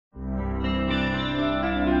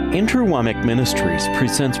Interwamic Ministries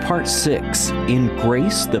presents Part 6, In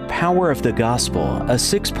Grace, the Power of the Gospel, a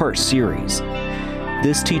 6-part series.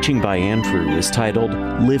 This teaching by Andrew is titled,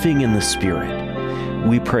 Living in the Spirit.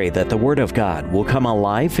 We pray that the Word of God will come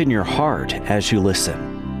alive in your heart as you listen.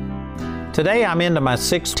 Today I'm into my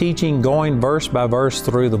 6th teaching, going verse by verse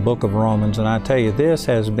through the book of Romans, and I tell you, this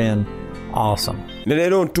has been awesome.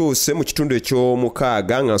 Leero ntuuse mu kitundu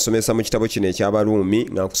eky'omukaaga nga nsomesa mu kitabo kino eky'Abaruumi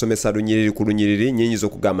nga nkusomesa lunyiriri ku lunyiriri nnyinyiza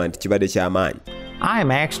okugamba nti kibadde ky'amaanyi. I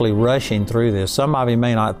am actually rushing through this. Some of you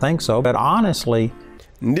may not think so, but honestly,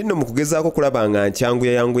 ndi nno mu kugezaako kulaba nga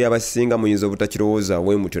nkyanguya abasinga muyinza obutakirowooza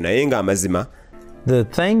bwe mutyo naye nga amazima the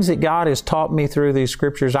things that God has taught me through these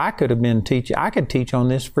scriptures, I could teach on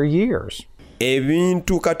this for years.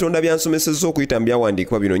 Ebintu Katonda byansomesezza okuyita mu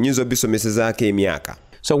byawandiikibwa bino nnyinza obisomesezaako emyaka.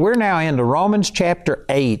 So we're now into Romans chapter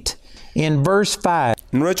 8 in verse 5.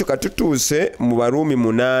 Nolwekyo katutuuse mu Baruumi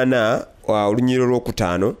 8 olunyiriri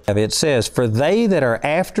olwokutaano. It says, "For they that are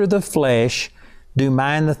after the flesh do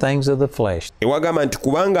mind the things of the flesh." Ewagamba nti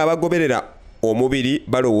kubanga abagoberera omubiri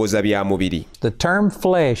balowooza bya mubiri. The term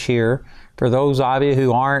flesh here, for those of you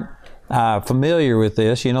who aren't familiar with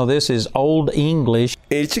this, you know, this is Old English.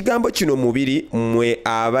 Ekigambo kino mubiri mwe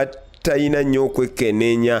abatalina nnyo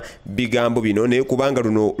okwekenneenya bigambo bino naye kubanga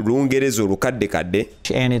luno Lungereza olukaddekadde.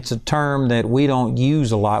 And it's a term that we don't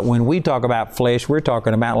use a lot. When we talk about flesh, we're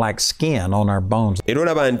talking about like skin on our bones. Era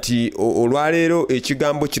olaba nti olwaleero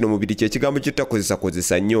ekigambo kino mubiri kyekigambo kye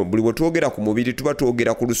tutakozesa nnyo. Buli bwe twogera ku mubiri tuba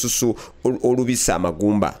twogera ku lususu olubisa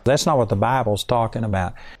amagumba. That's not what the Bible's talking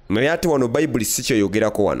about. Naye ate wano Bayibuli si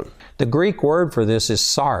kyeyogerako wano. The Greek word for this is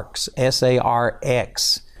sarx,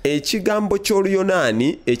 S-A-R-X. Ekigambo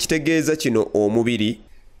ky'Oluyonaani ekitegeeza kino omubiri.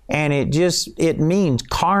 And it means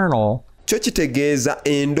carnal. Kyo kitegeeza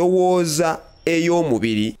endowooza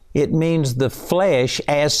ey'omubiri. It means the flesh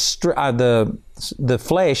as the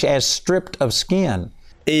flesh as stripped of skin.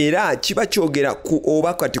 Era kiba kyogera ku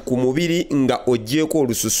oba kati ku mubiri nga oggyeko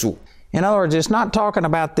olususu. In other words, it's not talking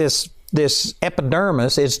about this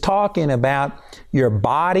epidermis, it's talking about your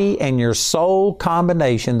body and your soul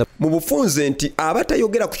combination. Mu bufunze nti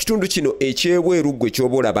abatayogera ku kitundu kino ekyebweru gwe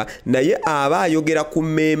ky'oba olaba naye aba ayogera ku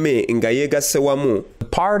mmeeme nga yeegasse wamu. The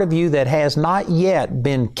part of you that has not yet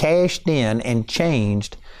been cashed in and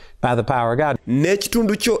changed by the power of God.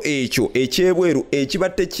 N'ekitundu kyo ekyo ekyebweru ekiba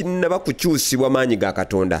tekinnaba kukyusibwa maanyi ga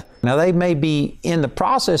Katonda. Now they may be in the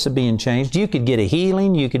process of being changed. You could get a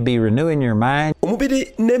healing, you could be renewing your mind.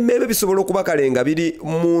 Omubiri n'emmeeme bisobola okuba kale nga biri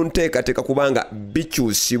mu nteekateeka kubanga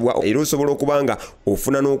bikyusibwa era osobola okuba nga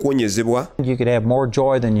ofuna n'okuwonyezebwa. You could have more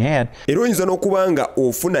joy than you had. Era oyinza n'okuba nga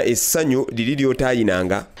ofuna essanyu liri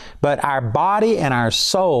ly'otaayinanga. But our body and our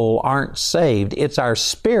soul aren't saved. It's our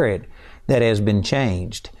spirit that has been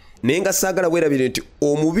changed. Naye nga saagala weerabire nti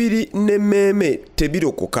omubiri n'emmeeme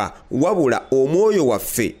tebirokoka wabula omwoyo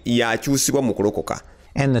waffe yakyusibwa mu kulokoka.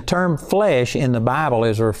 And the term flesh in the Bible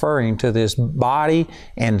is referring to this body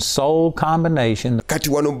and soul combination. Kati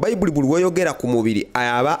wano Bayibuli buli weyogera ku mubiri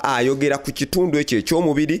aba ayogera ku kitundu ekyo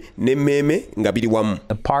eky'omubiri n'emmeeme nga biri wamu.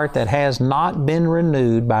 The part that has not been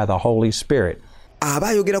renewed by the Holy Spirit. Aba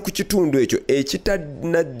ayogera ku kitundu ekyo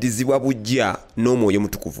ekitanaddizibwa bujja n'omwoyo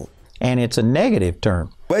mutukuvu. And it's a negative term.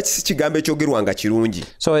 Bwekisi kigambo ekyogerwanga kirungi.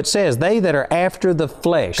 So it says, they that are after the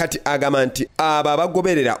flesh. Kati agamba nti abo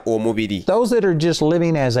abagoberera omubiri. Those that are just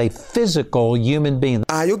living as a physical human being.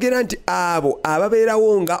 Ayogera nti abo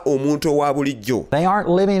ababeerawo nga omuntu owa bulijjo. They aren't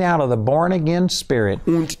living out of the born again spirit.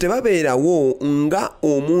 Nti tebabeerawo nga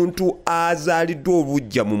omuntu azaaliddwa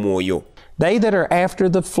obujja mu mwoyo. They that are after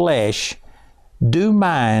the flesh do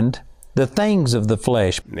mind the things of the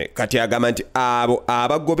flesh. Kati agamba nti abo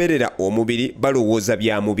abagoberera omubiri balowooza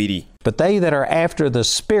bya mubiri. But they that are after the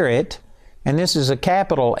Spirit, and this is a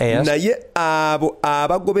capital S. Naye abo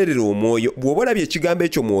abagoberera omwoyo bw'oba olabye ekigambo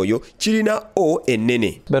ekyo mwoyo kirina o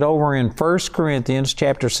ennene. But over in 1 Corinthians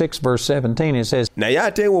chapter 6 verse 17 it says, naye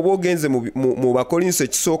ate oba ogenze mu Bakolinso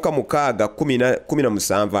ekisooka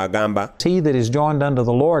 6:17 agamba, he that is joined unto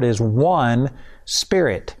the Lord is one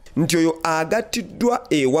spirit. Nti oyo agattiddwa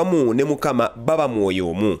ewamu ne Mukama baba mwoyo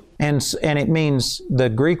omu. And it means, the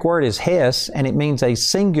Greek word is hes, and it means a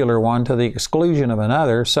singular one to the exclusion of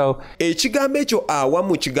another. So ekigambo ekyo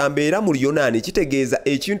awamu kigambo era mu Luyonaani kitegeeza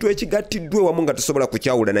ekintu ekigattiddwa ewamu nga tosobola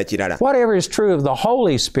kukyawula na kirala. Whatever is true of the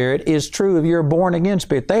Holy Spirit is true of your born again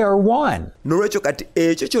spirit. They are one. N'olwekyo kati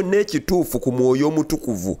ekyo kyonna ekituufu ku mwoyo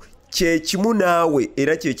omutukuvu kye kimu naawe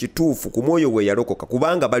era kye kituufu ku mwoyo we yalokoka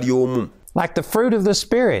kubanga bali omu. Like the fruit of the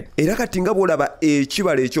Spirit. Era kati nga bw'olaba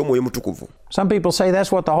ekibala eky'omwoyo mutukuvu. Some people say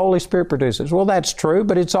that's what the Holy Spirit produces. Well, that's true,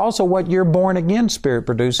 but it's also what your born again spirit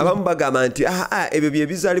produces. Abamu bagamba nti ebyo bye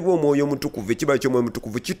bizaalibwa omwoyo omutukuvu ekibala ky'omwoyo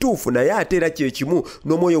omutukuvu kituufu naye ate era kye kimu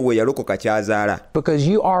n'omwoyo we yalokoka ky'azaala. Because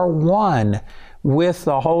you are one with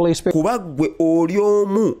the Holy Spirit. Kuba ggwe oli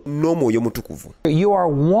omu n'omwoyo omutukuvu. You are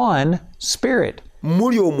one spirit.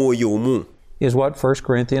 Muli omwoyo omu. Is what 1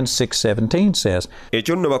 Corinthians 6:17 says.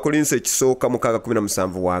 Ekyo nno Bakolinso ekisooka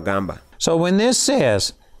 6:17 wagamba. So when this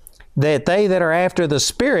says that they that are after the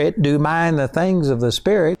Spirit do mind the things of the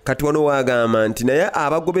Spirit. Kati wano wagamba nti naye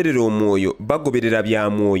abagoberera omwoyo bagoberera bya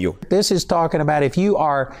mwoyo. This is talking about if you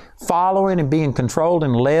are following and being controlled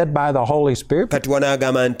and led by the Holy Spirit. Kati wano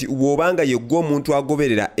agamba nti wobanga yegwe omuntu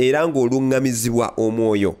agoberera era ng'oluŋŋamizibwa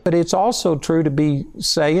omwoyo. But it's also true to be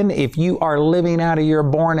saying if you are living out of your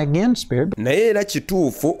born again spirit. Naye era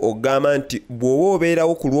kituufu ogamba nti bw'oba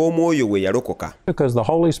obeerawo ku lw'omwoyo we yalokoka. Because the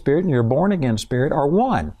Holy Spirit and your born again spirit are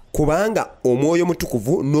one. Kubanga omwoyo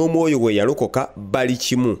mutukuvu n'omwoyo we yalokoka bali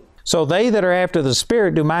kimu. So they that are after the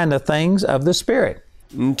Spirit do mind the things of the Spirit.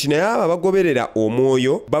 Nti naye abo abagoberera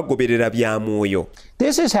omwoyo bagoberera bya mwoyo.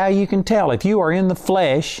 This is how you can tell if you are in the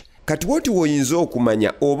flesh. Kati bw'oti w'oyinza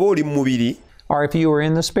okumanya oba oli mu mubiri. Or if you are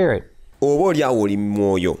in the Spirit. Oba oli awo oli mu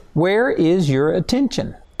mwoyo. Where is your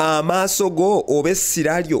attention? Amaaso go oba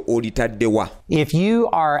essira lyo olitaddewa. If you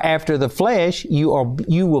are after the flesh, you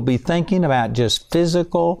will be thinking about just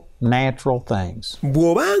physical, natural things.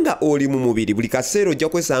 Bw'obanga oli mu mubiri buli kaseera ojja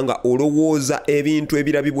kwesanga olowooza ebintu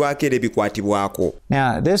ebirabibwako era ebikwatibwako.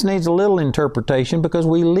 Now, this needs a little interpretation because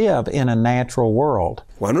we live in a natural world.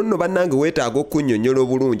 Wano nno bannange weetaaga okunnyonnyola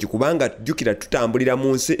obulungi kubanga jjukira tutambulira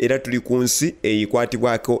mu nsi era tuli ku nsi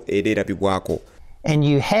eyikwatibwako era erabibwako. And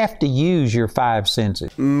you have to use your five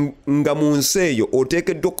senses. Nga mu nsi eyo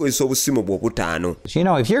oteekeddwa okukozesa obusimu bwo obutaano. You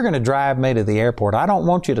know, if you're going to drive me to the airport, I don't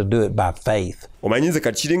want you to do it by faith. Omanyi nze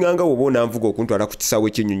kati kiringanga woba onanvuga okuntwala ku kisaawe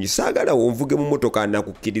ky'ennyonyi saagala onvuge mu mmotoka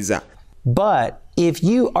nakukkiriza. But if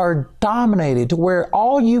you are dominated to where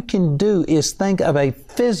all you can do is think of a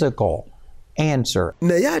physical answer.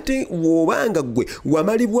 Naye ate w'obanga gwe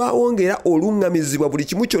wamalibwawo ng'era oluŋŋamizibwa buli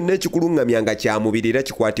kimu kyonna ekikuluŋŋamya nga kya mubiri era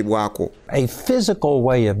kikwatibwako. A physical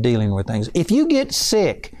way of dealing with things. If you get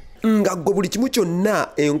sick, nga gwe buli kimu kyonna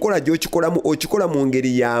enkola gy'okikolamu okikola mu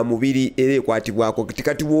ngeri ya mubiri era ekwatibwako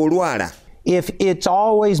kati bw'olwala. If it's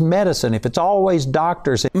always medicine, if it's always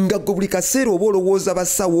doctors, nga gwe buli kaseera oba olowooza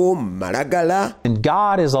basawo malagala. And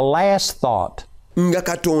God is a last thought. Nga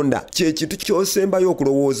Katonda kye kintu ky'osembayo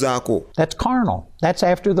okulowoozaako. That's carnal. That's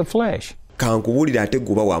after the flesh. Kankubuulira ate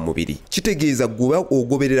guba wa mubiri. Kitegeeza guba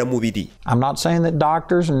ogoberera mubiri. I'm not saying that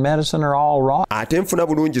doctors and medicine are all wrong. Ate nfuna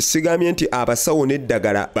bulungi sigambye nti abasawo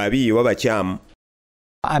n'eddagala babi oba bakyamu.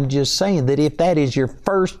 I'm just saying that if that is your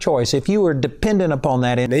first choice, if you are dependent upon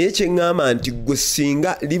that. Naye kye ŋŋamba nti gwe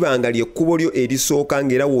singa libanga ly'ekkubo lyo erisooka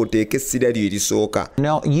ng'era wooteeka essira lyo erisooka.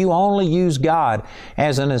 No, you only use God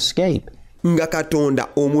as an escape. Nga Katonda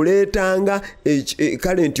omuleetanga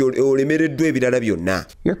kale nti olemereddwa ebirala byonna.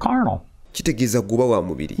 You're carnal. Kitegeeza guba wa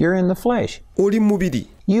mubiri. You're in the flesh. Oli mubiri.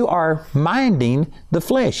 You are minding the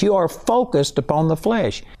flesh. You are focused upon the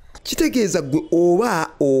flesh. Kitegeeza gwe oba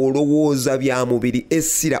olowooza bya mubiri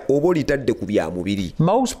essira oba olitadde ku bya mubiri.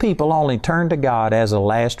 Most people only turn to God as a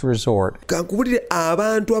last resort. Kankubulire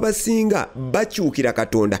abantu abasinga bakyukira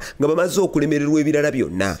Katonda nga bamaze okulemererwa ebirala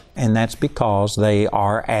byonna. And that's because they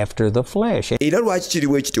are after the flesh. Era lwaki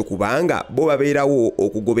kiriwo ekityo kubanga bo babeerawo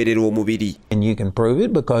okugoberera omubiri. And you can prove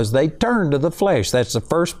it because they turn to the flesh. That's the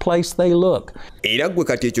first place they look. Era gwe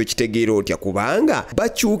kati ekyo kitegeera otya kubanga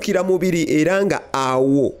bakyukira mubiri era nga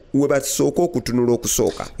awo we basooka okutunula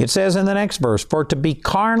okusooka. It says in the next verse, for to be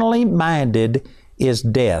carnally minded is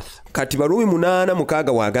death. Kati Barumi 8:6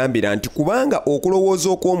 wagambira nti kubanga okulowooza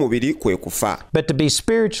okw'omubiri kwe kufa. But to be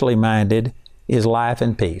spiritually minded is life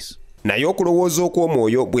and peace. Naye okulowooza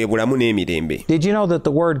okw'omwoyo bwe bulamu n'emirembe. Did you know that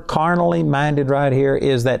the word carnally minded right here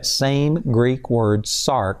is that same Greek word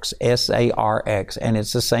sarx, S-A-R-X, and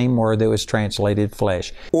it's the same word that was translated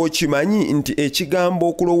flesh. Okimanyi nti ekigambo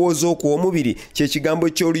okulowooza okw'omubiri kye kigambo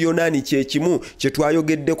ky'Oluyonaani kye kimu kye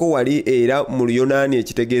twayogeddeko wali era mu Luyonaani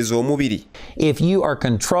ekitegeeza omubiri. If you are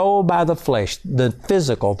controlled by the flesh, the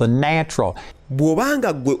physical, the natural,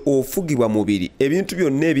 bw'obanga gwe ofugibwa mubiri ebintu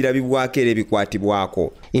byonna ebirabibwako era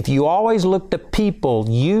ebikwatibwako. if you always look to people,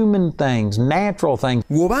 human things, natural things,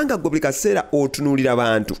 bw'obanga gwe buli kaseera otunuulira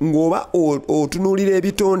bantu ng'oba otunuulira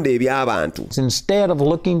ebitonde eby'abantu instead of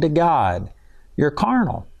looking to God, you're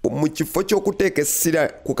carnal. mu kifo ky'okuteeka essira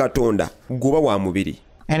ku Katonda gwoba wa mubiri.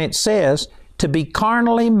 And it says, to be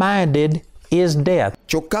carnally minded is death.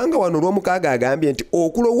 kyokka nga wano olw'omukaaga agambye nti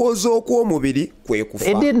okulowooza okw'omubiri kwe It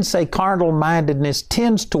kufa. didn't say carnal mindedness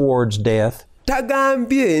tends towards death.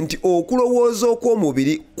 Tagambye nti okulowooza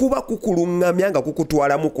okw'omubiri kuba kukuluŋŋamya nga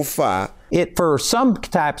kukutwala mu kufa. For some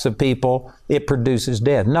types of people, it produces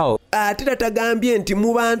death. No. Ate era tagambye nti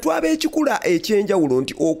mu bantu ab'ekikula ekyenjawulo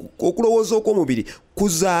nti okulowooza okw'omubiri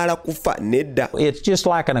kuzaala kufa. Nedda. It's just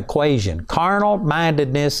like an equation. Carnal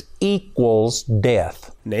mindedness equals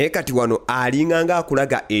death. Naye kati wano alinganga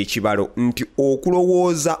akulaga ekibalo nti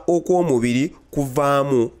okulowooza okw'omubiri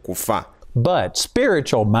kuvaamu kufa. But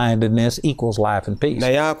spiritual mindedness equals life and peace.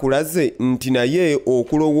 Naye akulaze nti naye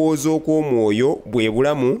okulowooza okw'omwoyo bwe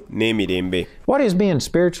bulamu n'emirembe. What is being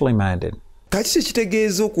spiritually minded? Kati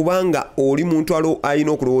kitegeeza okuba nga oli muntu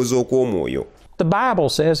alina okulowooza okw'omwoyo. The Bible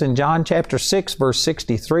says in John chapter 6 verse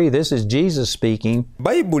 63, this is Jesus speaking.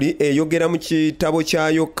 Bayibuli eyogera mu kitabo kya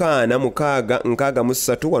Yokaana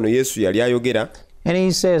 6:63 wano Yesu yali ayogera. And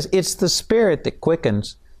he says, it's the spirit that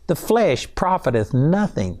quickens, the flesh profiteth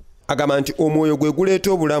nothing. Agamba nti omwoyo gwe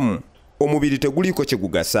guleeta obulamu, omubiri teguliiko kye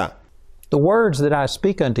gugasa. The words that I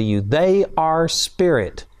speak unto you, they are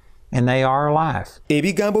spirit and they are life.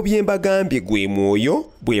 Ebigambo bye mbagambye gwe mwoyo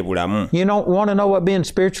bwe bulamu. You don't want to know what being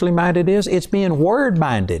spiritually minded is? It's being word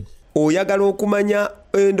minded. Oyagala okumanya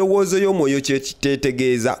endowooza y'omwoyo kye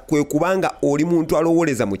kiteetegeeza kwe kubanga oli muntu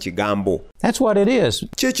alowooleza mu kigambo. That's what it is.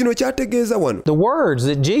 Kye kino kyategeeza wano. The words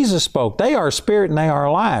that Jesus spoke, they are spirit and they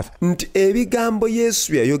are life. Nti ebigambo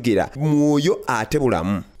Yesu yayogera mwoyo ate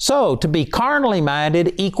bulamu. So, to be carnally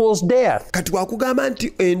minded equals death. Kati wakugamba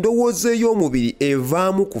nti endowooza y'omubiri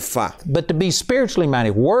evaamu kufa. But to be spiritually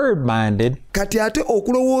minded, word minded, Kati ate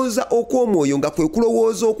okulowooza okw'omwoyo nga kwe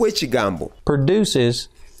kulowooza okw'ekigambo produces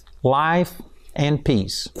life and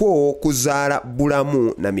peace. kwo kuzaala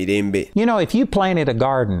bulamu na mirembe. You know, if you planted a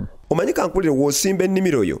garden, Omanyi kankulire w'osimba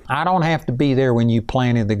ennimiro yo. I don't have to be there when you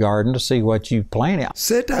planted the garden to see what you planted.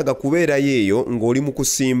 Seetaaga kubeerayo eyo ng'oli mu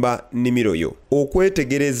kusimba nnimiro yo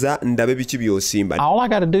okwetegereza ndabe biki by'osimba. All I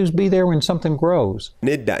got to do is be there when something grows.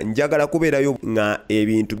 Nedda njagala kubeerayo nga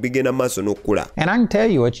ebintu bigenda maaso n'okukula. And I can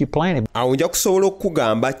tell you what you planted Awo nja kusobola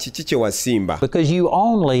okukugamba kiki kye wasimba. because you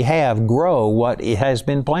only have grow what it has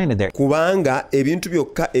been planted there. Kubanga ebintu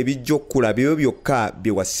byokka ebijja okukula byo byokka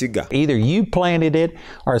bye wasiga. Either you planted it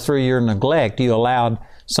or through your neglect you allowed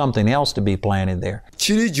something else to be planted there.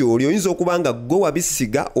 Kiri gy'oli oyinza okuba nga gwe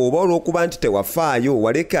wabisiga oba olw'okuba nti tewafaayo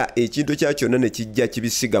waleka ekintu kya kyonna ne kijja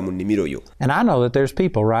kibisiga mu nnimiro yo. And I know that there's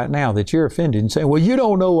people right now that you're offended and saying, well, you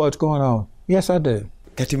don't know what's going on. Yes, I do.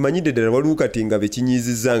 Kati mmanyidde ddala waliwo kati nga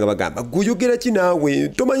bekinyiizizza nga bagamba gw'oyogera ki naawe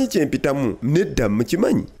tomanyi kyempitamu. Nedda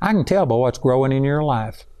mukimanyi. I can tell by what's growing in your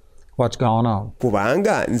life, what's going on.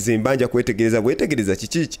 Kubanga nze mbanja bwetegereza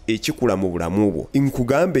kiki ekikula mu bulamu bwo.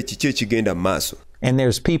 Nkugambe kiki ekigenda mu maaso. And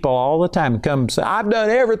there's people all the time come and say, I've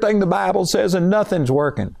done everything the Bible says and nothing's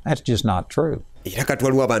working. That's just not true. Era kati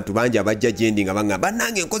waliwo abantu bangi abajja gyendi nga bagamba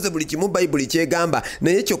bannange nkoze buli kimu bayibuli kyegamba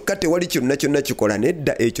naye kyokka tewali kyonna kyonna kikola.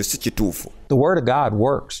 Nedda ekyo si kituufu. The Word of God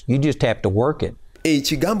works. You just have to work it.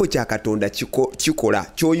 Ekigambo kya Katonda kikola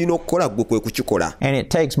ky'olina okukola gwe kwe kukikola. And it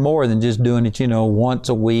takes more than just doing it, once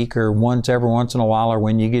a week or every once in a while or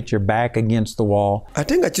when you get your back against the wall.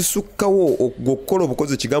 Ate nga kisukkawo okukola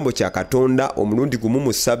obukozi ekigambo kya Katonda omulundi gumu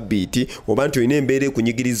mu ssabbiiti oba nti olina embeera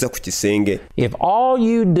ekunyigiriza ku kisenge. If all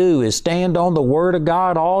you do is stand on the Word of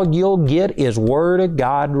God, all you'll get is Word of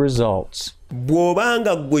God results.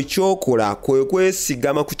 Bw'obanga gwe kyokola kwe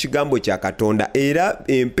kwesigama ku kigambo kya Katonda era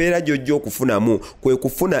empeera gy'ojja okufunamu kwe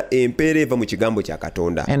kufuna empeera eva mu kigambo kya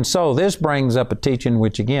Katonda. And so this brings up a teaching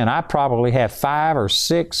which again I probably have 5 or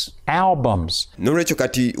 6 albums. N'olwekyo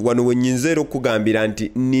kati wano we nnyinza era okukugambira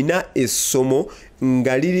nti nina essomo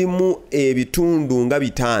nga lirimu ebitundu nga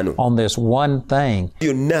 5 on this one thing.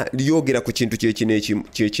 Lyonna lyogera ku kintu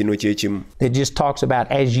kyekimu. It just talks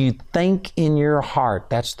about as you think in your heart,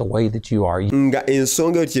 that's the way that you are. Nga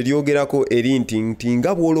ensonga eyo kyeryogerako eri nti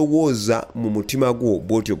nga bw'olowooza mu mutima gwo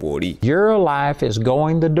bw'otyo bw'oli. Your life is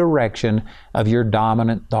going the direction of your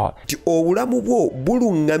dominant thought. Nti obulamu bwo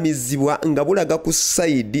buluŋŋamizibwa nga bulaga ku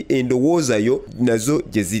sayidi endowooza yo nazo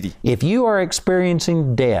gye ziri. If you are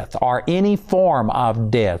experiencing death or any form of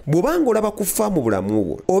death, bw'obanga olaba kufa mu bulamu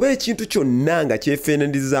bwo oba ekintu kyonna nga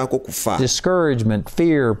kyefeenanirizaako kufa, discouragement,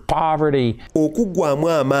 fear, poverty, okuggwaamu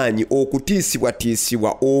amaanyi,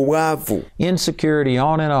 okutiisibwatiisibwa, obwavu, insecurity,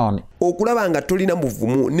 on and on, okulaba nga tolina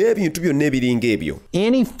muvumu n'ebintu byonna ebiringa ebyo,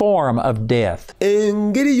 any form of death,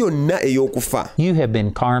 engeri yonna ey'okufa, you have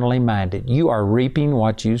been carnally minded. You are reaping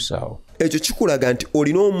what you sow. ekyo kikulaga nti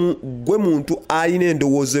olina gwe muntu alina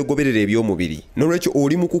endowooza egoberera eby'omubiri, n'olwekyo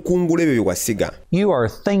oli mu kukungula ebyo bye wasiga. You are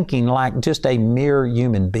thinking like just a mere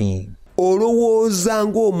human being. olowooza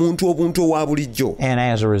ng'omuntu obuntu owa bulijjo. And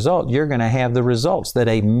as a result, you're going to have the results that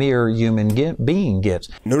a mere human being gets.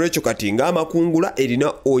 Nolwekyo kati ng'amakungula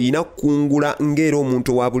oyina kukungula ng'era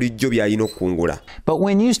omuntu owa bulijjo by'alina okukungula. But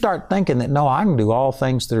when you start thinking that, no, I can do all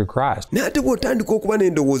things through Christ. Naye ate bw'otandika okuba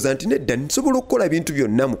n'endowooza nti nedda nsobola okukola ebintu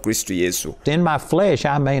byonna mu Kristo Yesu. In my flesh,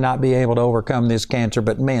 I may not be able to overcome this cancer,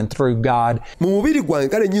 but man, through God. Mu mubiri gwange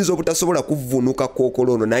kale nnyinza obutasobola kuvvuunuka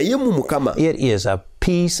kkookolo ono naye mu Mukama. It is a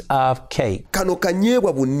piece of cake. Kano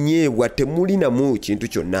kanyeebwa bunyeebwa temulinamu kintu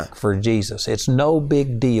kyonna. For Jesus, it's no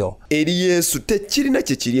big deal. Eri Yesu tekirina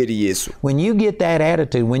kye kiri eri Yesu. When you get that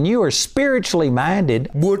attitude, when you are spiritually minded,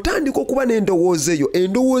 bw'otandika okuba n'endowooza eyo,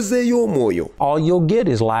 endowooza ey'omwoyo, all you'll get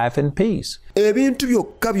is life and peace. Ebintu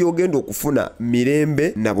byokka by'ogenda okufuna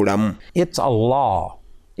mirembe na bulamu. It's a law.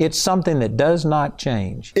 It's something that does not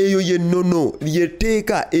change. Eyo yennono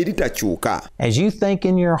ly'etteeka eritakyuka. As you think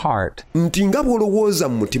in your heart, nti nga bw'olowooza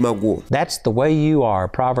mu mutima gwo, that's the way you are.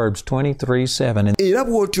 Proverbs 23:7. Era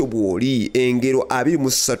bw'otyo bw'oli, Engero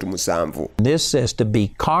 23:7. This says to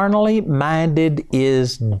be carnally minded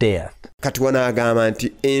is death. Kati wanaagamba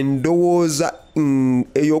nti endowooza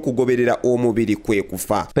ey'okugoberera omubiri kwe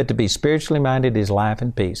kufa. But to be spiritually minded is life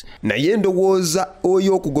and peace. Naye endowooza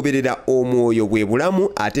ey'okugoberera omwoyo bwe bulamu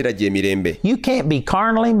ate era gy'emirembe. You can't be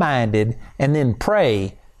carnally minded and then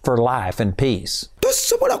pray for life and peace.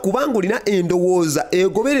 Tosobola kubanga olina endowooza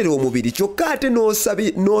egoberera omubiri kyokka ate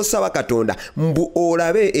n'osaba Katonda mbu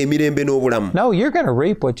olabe emirembe n'obulamu. No, you're going to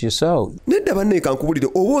reap what you sow. Nedda banne kankubulire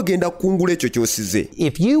oba ogenda kukungula ekyo ky'osize.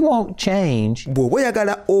 If you won't change, bw'oba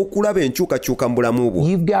oyagala okulaba enkyukakyuka mu bulamu bwo,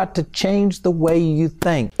 you've got to change the way you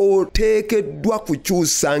think. Oteekeddwa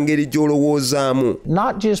kukyusa ngeri gy'olowoozaamu.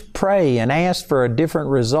 Not just pray and ask for a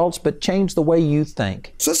different results, but change the way you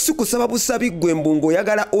think. So si kusaba busabi gwe mbungo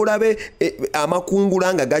oyagala olabe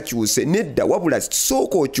amakungula nga gakyuse, nedda wabula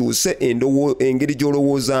sooka okyuse engeri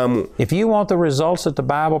gy'olowoozaamu. If you want the results that the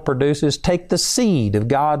Bible produces, take the seed of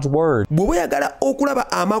God's Word. Bw'oba oyagala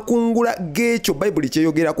okulaba amakungula g'ekyo Bayibuli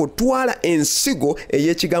kyeyogerako, twala ensigo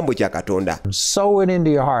ey'ekigambo kya Katonda. Sow it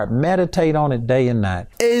into your heart. Meditate on it day and night.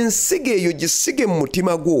 Ensigo eyo gisige mu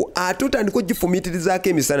mutima gwo, ate otandika ogifumiitirizaako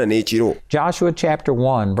emisana n'ekiro. Joshua chapter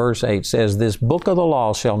 1 verse 8 says, "This book of the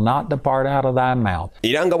law shall not depart out of thy mouth."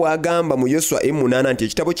 Era nga bw'agamba mu Yoswa 8:8 nti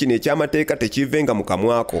ekitabo kino eky'amateeka tekivenga mu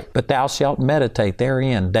kamwako. But thou shalt meditate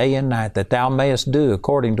therein day and night, that thou mayest do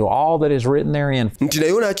according to all that is written therein. Nti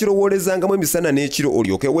naye onaakirowoolezangamu emisana n'ekiro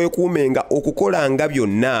olyoke weekuumenga okukolanga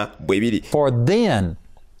byonna bwe biri. For then,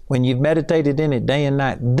 when you've meditated in it day and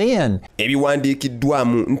night, then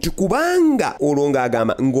ebiwandiikiddwamu nti kubanga olwo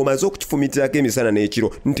ng'agamba ng'omaze okukifumiitirako emisana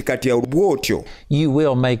n'ekiro nti kati bw'otyo you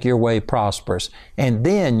will make your way prosperous, and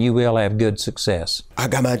then you will have good success.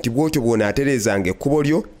 Agamba nti bw'otyo bw'onaatereezanga ekkubo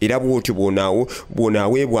lyo, era bw'otyo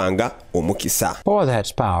bw'onaaweebwanga omukisa. Boy,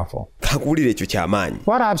 that's powerful. Kankubulira ekyo ky'amaanyi.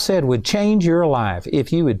 What I've said would change your life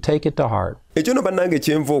if you would take it to heart. Ekyo no bannange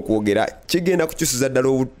kyenva okwogera kigenda kukyusiza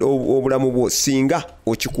ddala obulamu bwo singa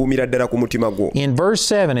okikuumira ddala ku mutima gwo. In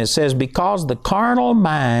verse 7 it says, "Because the carnal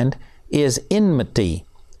mind is enmity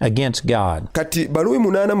against God." Kati Baluwi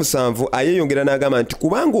 8:7 ayeeyongera n'agamba nti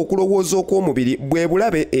kubanga okulowooza okw'omubiri bwe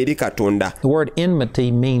bulabe eri Katonda. The word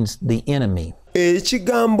enmity means the enemy.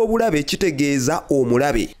 Ekigambo bulabe kitegeeza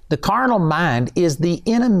omulabe. The carnal mind is the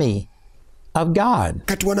enemy of God.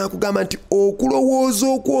 Kati wanaakugamba nti okulowooza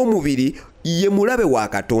okw'omubiri ye mulabe wa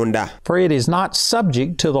Katonda. For it is not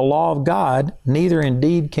subject to the law of God, neither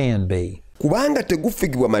indeed can be. Kubanga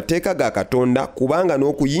tegufugibwa mateeka ga Katonda, kubanga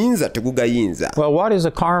n'okuyinza tegugayinza. Well, what is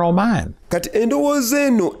a carnal mind? Kati endowooza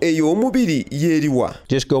eno ey'omubiri yeeriwa?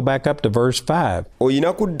 Just go back up to verse 5.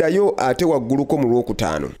 Oyina kuddayo ate wagguluko mu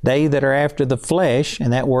Lwokutaano. They that are after the flesh,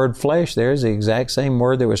 and that word flesh there is the exact same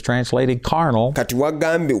word that was translated carnal. Kati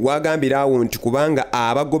wagambira awo nti kubanga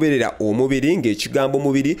abagoberera omubiri, ng'ekigambo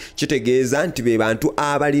mubiri kitegeeza nti be bantu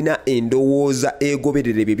abalina endowooza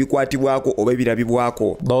egoberera ebyo bikwatibwako oba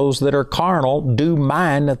ebirabibwako. Those that are carnal do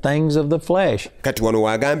mind the things of the flesh. Kati wano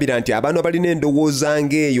wagambira nti abantu abalina endowooza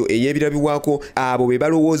ng'eyo ey'ebirabibwako abo be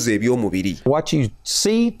balowooza eby'omubiri. What you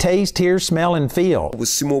see, taste, hear, smell and feel.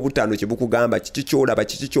 Obusimu obutaano kye bukugamba, kiki ky'olaba,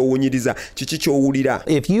 kiki ky'owunyiriza, kiki ky'owulira.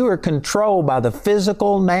 If you are controlled by the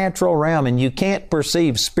physical, natural realm and you can't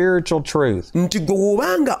perceive spiritual truth, nti gwe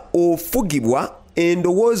wobanga ofugibwa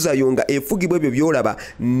endowooza yo nga efugibwa ebyo by'olaba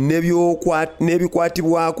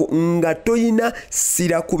n'ebikwatibwako nga toyina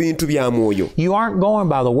ssira ku bintu bya mwoyo. you aren't going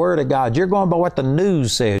by the word of God. You're going by what the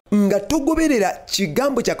news says. nga togoberera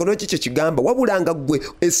kigambo kya Katonda kikye kigamba wabula nga ggwe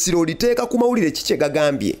essiro oliteeka ku mawulire kikye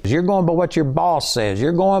gagambye. You're going by what your boss says.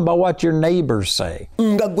 You're going by what your neighbors say.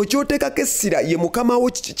 Nga ggwe ky'oteekako essira ye mukama wo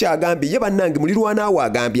kiki kyagambye ye bannange mulirwanaawo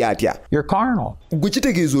agambye atya. You're carnal. Ggwe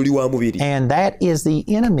kitegeeza oli wa mubiri. And that is the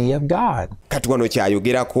enemy of God. Kati wano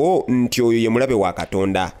kyayogerako nti oyo ye mulabe wa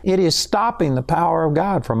Katonda. It is stopping the power of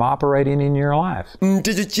God from operating in your life.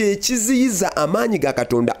 Nti ekyo kye kiziyiza amaanyi ga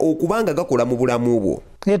Katonda okubanga gakola mu bulamu bwo.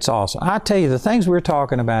 It's awesome. I tell you, the things we're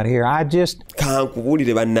talking about here,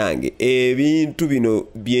 kankubuulire bannange ebintu bino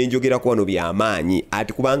byenjogerako wano by'amaanyi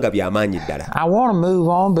ati kubanga by'amaanyi ddala. I want to move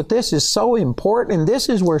on, but this is so important, and this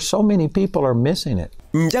is where so many people are missing it.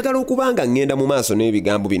 Njagala okubanga ngenda mu maaso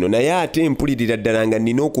n'ebigambo bino naye ate mpulirira ddala nga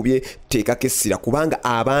nina okubyeteekako essira kubanga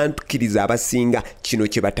abantukiriza abasinga kino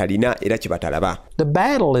kye batalina era kye batalaba. The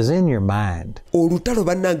battle is in your mind. Olutalo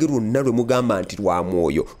bannange lwonna lwe mugamba nti lwa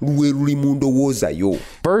mwoyo lwe luli mu ndowooza yo.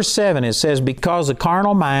 Verse 7, it says, because the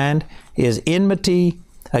carnal mind is enmity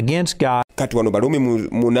against God. Kati wano Balumi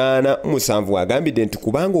 8:7 agambidde nti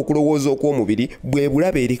kubanga okulowooza okw'omubiri bwe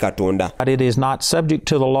bulabe eri Katonda. It is not subject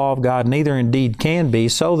to the law of God, neither indeed can be.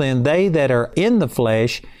 So then they that are in the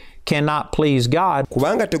flesh cannot please God.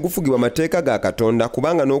 Kubanga tegufugibwa mateeka ga Katonda,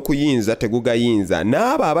 kubanga n'okuyinza tegugayinza,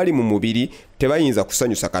 n'abo abali mu mubiri tebayinza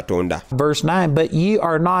kusanyusa Katonda. Verse 9, but ye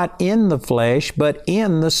are not in the flesh, but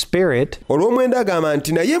in the Spirit. Olw'omwenda agamba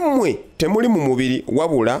nti naye mmwe temuli mu mubiri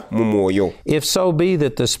wabula mu mwoyo. If so be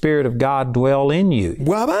that the Spirit of God dwell in you.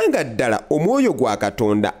 Bw'abanga ddala omwoyo gwa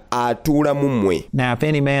Katonda atuula mu mmwe. Now if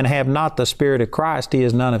any man have not the Spirit of Christ, he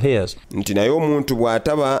is none of his. Nti naye omuntu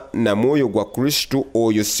bw'ataba na mwoyo gwa Kristo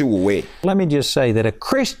oyo si wuwe. Let me just say that a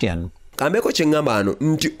Christian kambeko kye ŋŋamba ano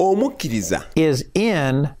nti omukkiriza is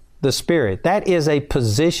in the Spirit. That is a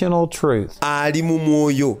positional truth. Ali mu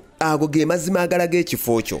mwoyo. Ago ge mazima agalaga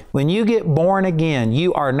ekifo kyo. When you get born again,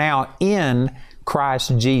 you are now in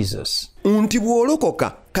Christ Jesus. Nti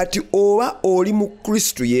bw'olokoka kati oba oli mu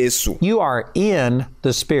Kristo Yesu. You are in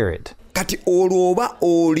the Spirit. Kati olwo oba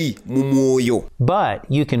oli mu mwoyo. But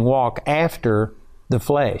you can walk after the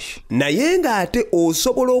flesh. Naye ng'ate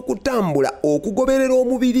osobola okutambula okugoberera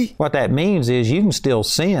omubiri. What that means is you can still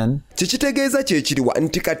sin. Kikitegeeza kye kiriwa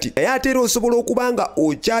nti kati naye ate era osobola okuba nga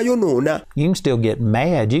okyayonoona. You can still get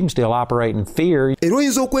mad. You can still operate in fear. Era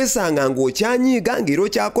oyinza okwesanga ng'okyanyiiga ng'era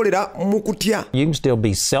okyakolera mu kutya. You can still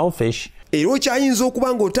be selfish. Era okyayinza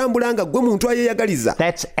okuba ng'otambula nga ggwe muntu ayeeyagaliza.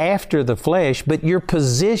 That's after the flesh, but your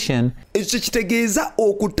position. Ekyo kitegeeza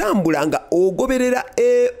okutambula nga ogoberera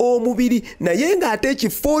omubiri naye ng'ate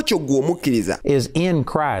ekifo kyo ggwe omukkiriza. Is in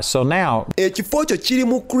Christ. So now, ekifo kyo kiri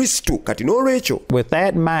mu Kristo. Kati n'olwekyo. With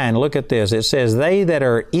that in mind, look at this. It says, they that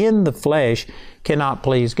are in the flesh cannot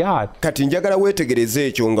please God. Kati njagala weetegereze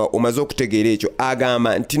ekyo nga omaze okutegeera ekyo.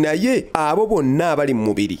 Agamba nti naye abo bonna abali mu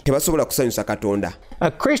mubiri tebasobola kusanyusa Katonda. A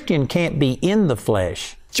Christian can't be in the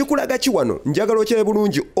flesh. Kikulaga ki wano? Njagala okyaye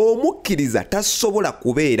bulungi omukkiriza tasobola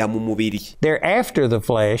kubeera mu mubiri. They're after the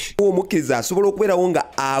flesh. Omukkiriza asobola okubeerawo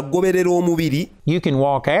nga agoberera omubiri. You can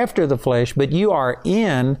walk after the flesh, but you are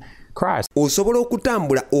in Christ. Osobola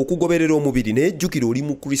okutambula okugoberera omubiri naye jjukira oli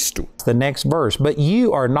mu Kristo. The next verse, but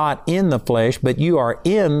you are not in the flesh, but you are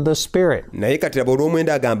in the Spirit. Naye kati laba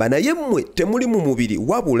olw'omwenda agamba naye mmwe temuli mu mubiri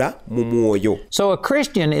wabula mu mwoyo. So a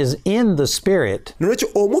Christian is in the Spirit. Nolwekyo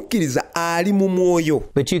omukkiriza ali mu mwoyo.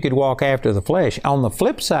 But you could walk after the flesh. On the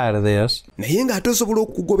flip side of this, naye ng'ate osobola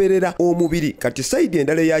okugoberera omubiri. Kati sayidi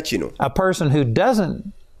endala eya kino. A person who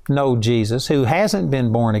doesn't know Jesus, who hasn't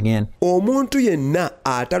been born again. Omuntu yenna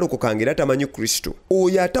atalokokanga era tamanyi Kristo.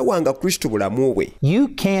 Oyo atawanga Kristo bulamu bwe. You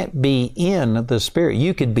can't be in the Spirit.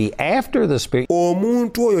 You could be after the Spirit.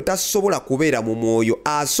 Omuntu oyo tasobola kubeera mu mwoyo.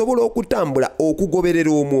 Asobola okutambula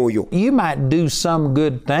okugoberera omwoyo. You might do some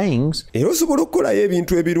good things. Era osobola okukolayo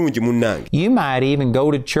ebintu ebirungi munnange. You might even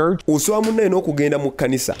go to church. Osobola munnaye n'okugenda mu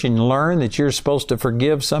kkanisa. And learn that you're supposed to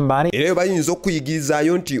forgive somebody. Era bayinza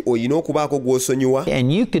okuyigirizaayo nti oyina okubaako gw'osonyiwa.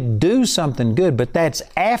 And you could do something good, but that's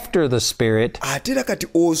after the Spirit. Ate era kati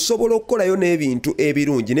osobola okukolayo n'ebintu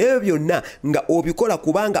ebirungi naye byonna nga obikola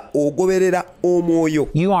kubanga ogoberera omwoyo.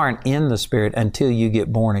 You aren't in the Spirit until you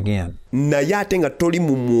get born again. Naye ate nga toli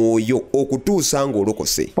mu mwoyo okutuusa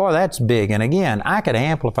ng'olokose. Boy, that's big. And again, I could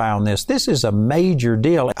amplify on this. This is a major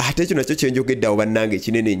deal. Ate kino nakyo kye njogeddeawo bannange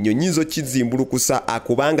kinene nnyo. Nnyinza okkizimbulukusa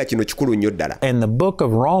kubanga kino kikulu nnyo ddala. In the book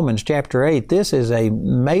of Romans chapter 8, this is a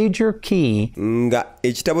major key. Nga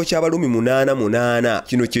ekitabo ky'Abalumi 8:8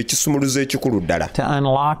 kino kye kisumuluzo ekikulu ddala. To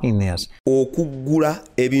unlocking this. Okuggula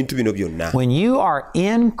ebintu bino byonna. When you are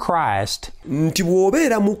in Christ, nti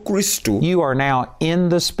bw'obeera mu Kristo, you are now in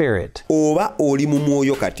the Spirit. oba oli mu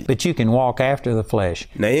mwoyo kati but you can walk after the flesh.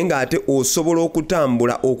 naye ng'ate osobola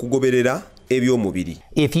okutambula okugoberera eby'omubiri.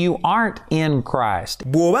 If you aren't in Christ,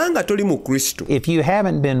 bw'obanga toli mu Kristo, if you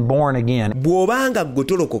haven't been born again, bw'obanga ggwe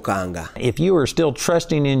tolokokanga, if you are still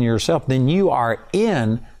trusting in yourself, then you are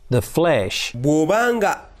in the flesh.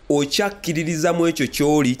 bw'obanga okyakkiririza mu ekyo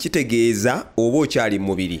ky'oli kitegeeza oba okyali mu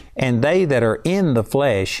mubiri. And they that are in the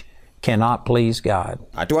flesh cannot please God.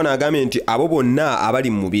 Ate wano agambye nti abo bonna abali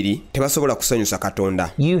mu mubiri tebasobola kusanyusa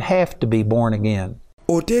Katonda. You have to be born again.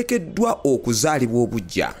 Oteekeddwa okuzaalibwa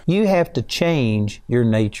obuggya. You have to change your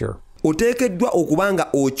nature. Oteekeddwa okuba nga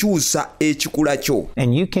okyusa ekikula kyo.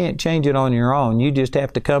 And you can't change it on your own. You just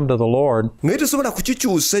have to come to the Lord Naye tosobola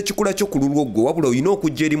kukikyusa ekikula kyo ku lulwo gwe, wabula olina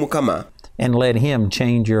okujja eri Mukama and let Him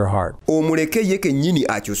change your heart. omuleke ye kennyini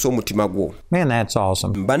akyuse omutima gwo. Man, that's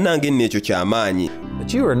awesome. Bannange nno ekyo ky'amaanyi.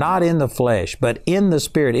 But you are not in the flesh, but in the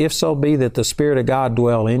Spirit, if so be that the Spirit of God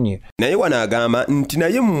dwell in you. Naye wano agamba nti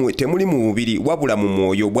naye mmwe temuli mu mubiri wabula mu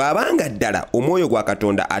mwoyo, bw'abanga ddala omwoyo gwa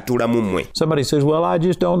Katonda atuula mu mmwe. Somebody says, well, I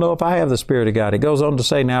just don't know if I have the Spirit of God. It goes on to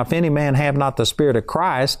say, now if any man have not the Spirit of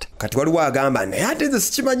Christ, Kati waliwo agamba naye ate nze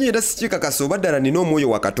sikimanyi era sikikakasa oba ddala nina omwoyo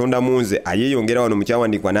wa Katonda mu nze. Ayeeyongera wano mu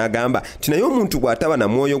kyawandiikibwa n'agamba nti naye omuntu bw'ataba na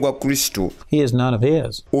mwoyo gwa Kristo, he is none of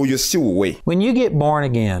his. oyo si wuwe. When you get born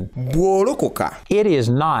again, Bw'olokoka, it is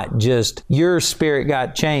not just your spirit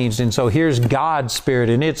got changed and so here's God's spirit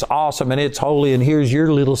and it's awesome and it's holy and here's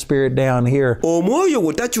your little spirit down here. omwoyo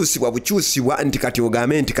bwe takyusibwa bukyusibwa nti kati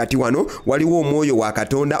ogambe nti kati wano waliwo omwoyo wa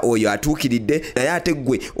Katonda oyo atuukiridde, naye ate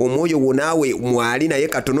ggwe omwoyo wo naawe mwali naye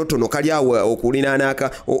katonotono kali awo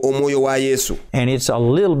okulinaanaaka omwoyo wa Yesu. And it's a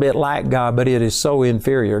little bit like God, but it is so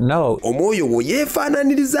inferior. No, Omwoyo wo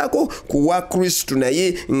yeefaananirizaako ku wa Kristo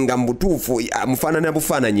naye nga mu butuufu amufaanana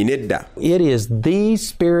bufaananyi nedda. it is the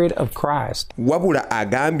Spirit of Christ Wabula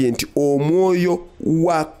agambye nti omwoyo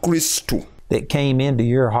wa Kristo that came into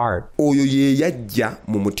your heart. oyo ye yajja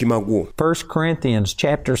mu mutima gwo. 1 Corinthians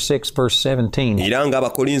chapter 6 verse 17. Era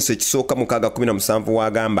ng'Abakolinso ekisooka 6:17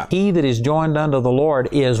 wagamba He that is joined unto the Lord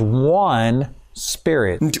is one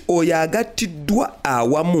spirit. nti oyo agattiddwa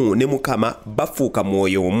awamu ne Mukama bafuuka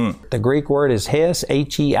mwoyo omu. The Greek word is hes,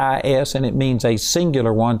 H-E-I-S, and it means a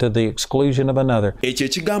singular one to the exclusion of another. Ekyo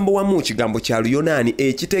ekigambo wamu kigambo kya Luyonaani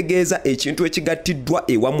ekitegeeza ekintu ekigattiddwa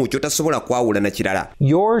ewamu kyotasobola kwawula na kirala.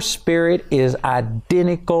 Your spirit is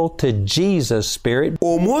identical to Jesus' spirit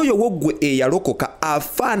Omwoyo wo ggwe eyalokoka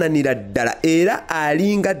afaananira ddala era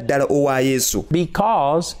alinga ddala owa Yesu.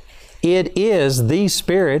 because it is the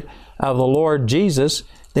Spirit of the Lord Jesus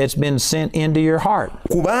that's been sent into your heart.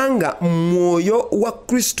 Kubanga mwoyo wa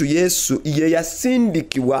Kristo Yesu ye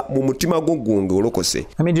yasindikibwa mu mutima gwo gwe olokose.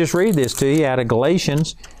 Let me just read this to you out of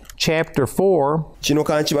Galatians chapter 4. Kino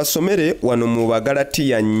kankibasomere wano mu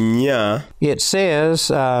Bagalatiya 4. It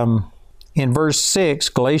says in verse 6,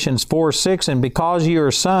 Galatians 4:6, and because you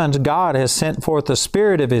are sons, God has sent forth the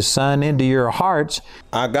Spirit of His Son into your hearts.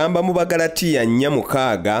 Agamba mu Bagalatiya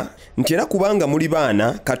 4:6 nti era kubanga muli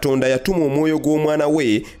baana Katonda yatuma omwoyo gw'omwana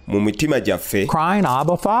we mu mitima gyaffe Crying,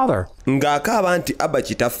 Abba, Father. ng'akaaba nti Abba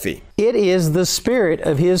kitaffe. It is the Spirit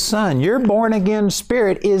of His Son. Your born again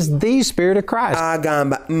spirit is the Spirit of Christ.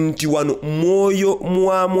 Agamba nti wano mwoyo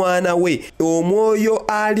mwa mwana we, omwoyo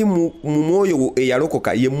ali mu mwoyo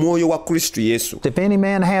eyalokoka ye mwoyo wa Kristo Yesu. If any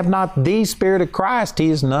man have not the Spirit of Christ, he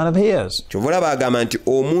is none of his. Kyova bagamba nti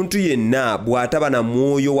omuntu yenna bw'ataba na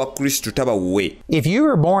mwoyo wa Kristo taba wuwe. If you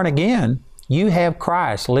are born again, you have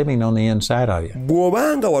Christ living on the inside of you.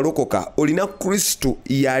 Bw'obanga walokoka olina Kristo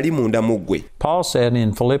yali munda mu ggwe. Paul said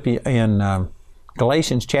in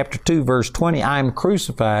Galatians chapter 2 verse 20, I am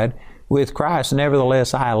crucified with Christ,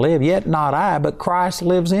 nevertheless I live, yet not I, but Christ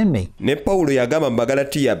lives in me. Ne Pawulo yagamba mu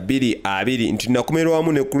Bagalatiya 2:2 nti nakomerwa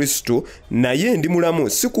wamu ne Kristo naye ndi mulamu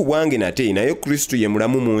si ku bwange nate naye Kristo ye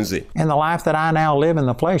mulamu mu nze. And the life that I now live in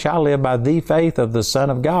the flesh, I live by the faith of the Son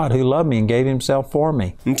of God who loved me and gave Himself for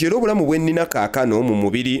me. Nti era obulamu bwe nnina kaakano mu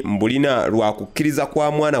mubiri mbulina lwa kukkiriza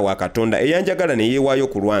kwa mwana wa Katonda eyanjagala ne yeewaayo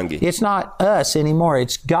ku lwange. It's not us anymore.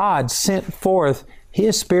 It's God sent forth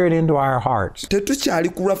His Spirit into our hearts. Tetukyali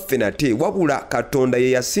ku lwaffe nate wabula Katonda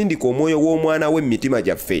ye yasindika omwoyo w'omwana we mu mitima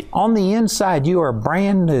gyaffe. On the inside, you are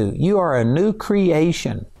brand new. You are a new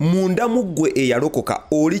creation. Munda mu ggwe eyalokoka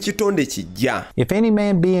oli kitonde kijja. If any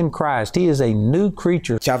man be in Christ, he is a new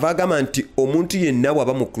creature. Kyava agamba nti omuntu yenna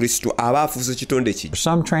bw'aba mu Kristo aba afuuse kitonde kijja.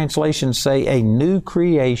 Some translations say a new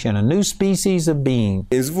creation, a new species of being.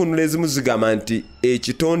 Enzivunula ezimu zigamba nti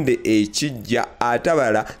ekitonde ekijja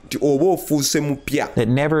atabala nti oba ofuuse mupya that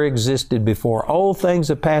never existed before. Old things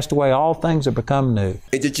have passed away, all things have become new.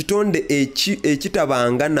 ekyo kitonde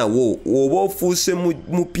ekitabanga nawo oba ofuuse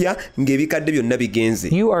mupya ng'ebikadde byonna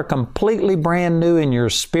bigenze. You are completely brand new in your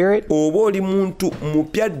spirit. Oba oli muntu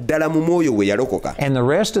mupya ddala mu mwoyo we yalokoka. And the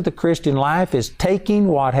rest of the Christian life is taking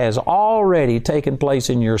what has already taken place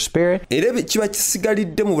in your spirit. Era kiba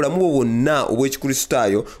kisigalidde mu bulamu bwo bwonna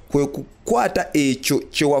obw'Ekikristaayo kwe kukwata ekyo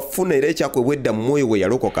kye wafuna era ekyakwebwedda mu mwoyo we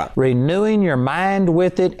yalokoka. Renewing your mind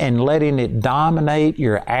with it and letting it dominate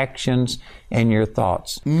your actions and your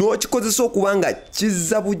thoughts. N'okikozesa okuba nga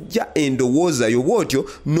kizza bujja endowooza yo bw'otyo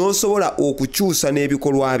n'osobola okukyusa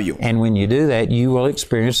n'ebikolwa byo. And when you do that, you will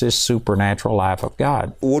experience this supernatural life of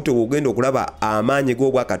God. Bw'otyo ogenda okulaba amaanyi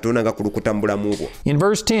g'obwakatonda nga kulukuta mu bulamu bwo. In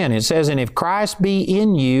verse 10 it says, "And if Christ be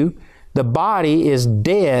in you, the body is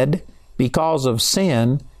dead because of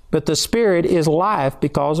sin, but the spirit is life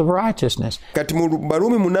because of righteousness." Kati mu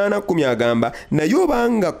Baruumi 8:10 agamba, naye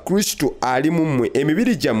obanga Kristo ali mu mmwe,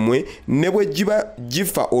 emibiri gyammwe ne bwe giba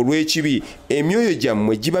gifa olw'ekibi, emyoyo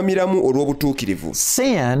gyammwe giba miramu olw'obutuukirivu.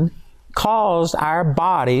 Sin caused our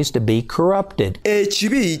bodies to be corrupted.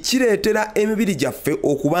 Ekibi kireetera emibiri gyaffe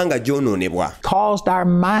okuba nga gyonoonebwa. Caused our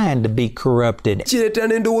mind to be corrupted. Kireetera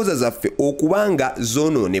n'endowooza zaffe okuba nga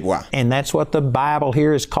zoonoonebwa. And that's what the Bible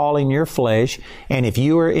here is calling your flesh. And if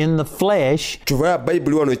you are in the flesh, Tuva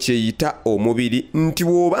Bayibuli wano kyeyita omubiri, nti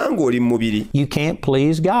bw'obanga oli mu mubiri you can't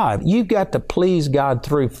please God. You've got to please God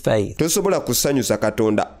through faith. tosobola kusanyusa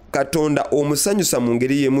Katonda omusanyusa mu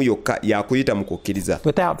ngeri y'emu yokka yakuyita mu kukkiriza.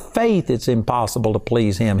 Without faith, it's impossible to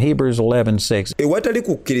please Him. Hebrews 11:6. Ewatali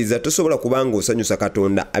kukkiriza tosobola kubanga osanyusa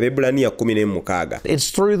Katonda. Abebbulaniya 10:6.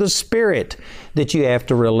 It's through the Spirit that you have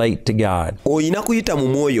to relate to God. Oyina kuyita mu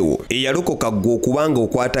mwoyo wo eyalokoka ggwe okubanga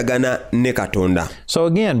okwatagana ne Katonda. So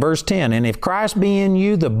again, verse 10, "And if Christ be in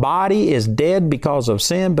you, the body is dead because of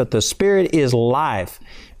sin, but the Spirit is life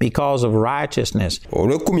because of righteousness."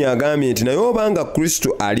 Olw'ekkumi agambye nti naye obanga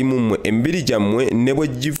Kristo ali mu mmwe, emibiri gyammwe ne bwe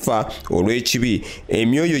gifa olw'ekibi,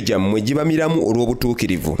 emyoyo gyammwe giba miramu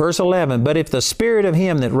olw'obutuukirivu. Verse 11, "But if the Spirit of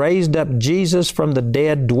Him that raised up Jesus from the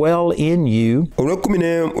dead dwell in you," Olw'ekkumi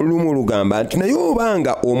n'olumu lugamba nti naye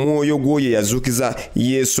obanga omwoyo gw'oyo yazuukiza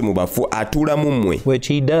Yesu mu bafu atuula mu mmwe, which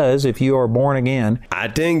He does if you are born again,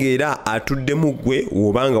 ate ng'era atudde mu ggwe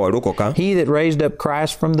w'obanga walokoka, "He that raised up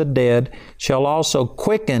Christ from the dead shall also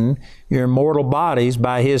quicken your mortal bodies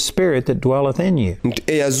by His Spirit that dwelleth in you." nti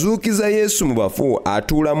eyazuukiza Yesu mu bafu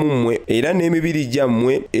atuula mu mmwe, era n'emibiri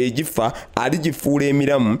gyammwe egifa aligifuula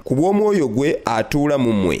emiramu ku bw'omwoyo gwe atuula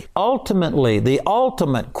mu mmwe. Ultimately, the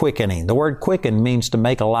ultimate quickening, the word quicken means to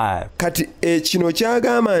make alive. Kati kino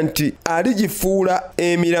kyagamba nti aligifuula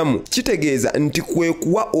emiramu kitegeeza nti kwe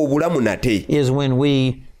kuwa obulamu nate. Is when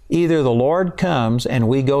we either the Lord comes and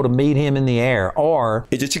we go to meet Him in the air, or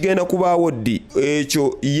Ekyo kigenda kubaawo ddi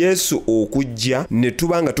ekyo Yesu okujja ne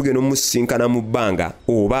tuba nga tugenda omusisinkana mu bbanga,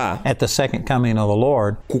 oba at the second coming of the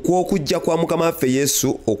Lord, ku kw'okujja kwa Mukama waffe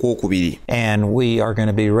Yesu okwokubiri, and we are going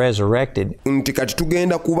to be resurrected. nti kati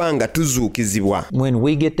tugenda kuba nga tuzuukizibwa. When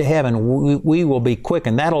we get to heaven, we will be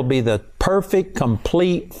quickened. That'll be the perfect,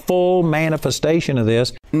 complete, full manifestation of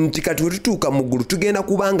this. Nti kati bwe tutuuka mu ggulu tugenda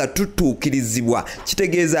kuba nga tutuukirizibwa.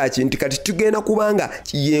 Kitegeeza ki? Nti kati tugenda kuba nga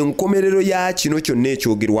y'enkomerero ya kino kyonna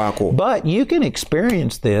ekyogerwako. But you can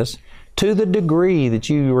experience this to the degree that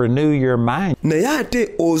you renew your mind. Naye ate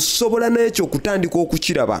osobola n'ekyo okutandika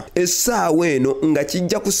okukiraba essaawa eno nga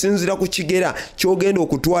kijja kusinziira ku kigera ky'ogenda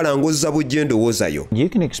okutwala ng'ozza bujja endowooza yo. You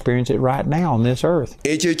can experience it right now on this earth.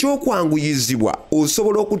 Ekyo ekyokwanguyizibwa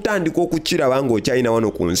osobola okutandika okukiraba ng'okyalina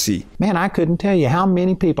wano ku nsi. Man, I couldn't tell you how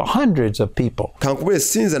many people, hundreds of people, Kankubule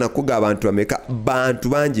sinza nakuga abantu bameka, bantu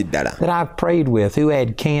bangi ddala that I've prayed with who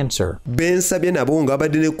had cancer. bensabye nabo nga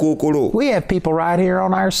babadde ne kkookolo. We have people right here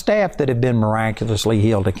on our staff that have been miraculously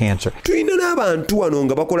healed of cancer. Tulina n'abantu wano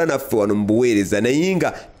nga bakola naffe wano mu buweereza naye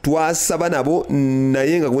nga twasaba nabo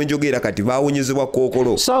naye nga gwe njogera kati baawonyezebwa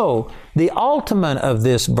kkookolo. So, the ultimate of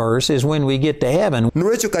this verse is when we get to heaven,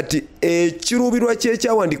 Nolwekyo kati ekiruubirwa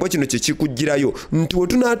ky'ekyawandiikibwa kino kye kikujjirayo nti bwe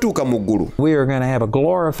tunaatuuka mu ggulu we are going to have a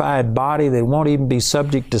glorified body that won't even be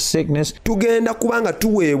subject to sickness. tugenda kuba nga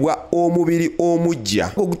tuweebwa omubiri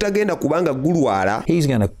omujja ogutagenda kuba nga gulwala, He's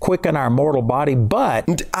going to quicken our mortal body, but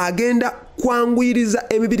nti agenda kwanguyiriza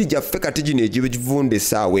emibiri gyaffe kati gino egivunda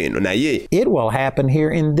essaawa eno, naye it will happen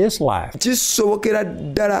here in this life kisobokera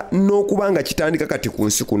ddala n'okuba nga kitandika kati ku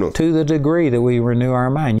nsi kuno, to the degree that we renew our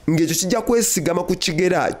mind. ng'ekyo kijja kwesigama ku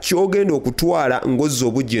kigera ky'ogenda okutwala ng'ozza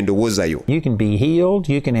obujja endowooza yo. You can be healed,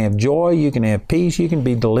 you can have joy, you can have peace, you can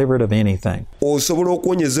be delivered of anything. Osobola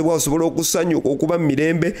okuwonyezebwa, osobola okusanyuka, okuba mu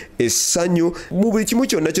mirembe, essanyu, mu buli kimu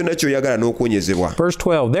kyonna kyonna ky'oyagala n'okuwonyezebwa. Verse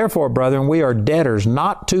 12, therefore, brethren, we are debtors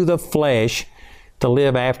not to the flesh to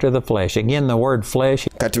live after the flesh. Again, the word flesh.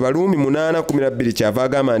 Kati Baluumi 8:12 kyava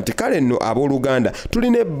agamba nti kale nno abooluganda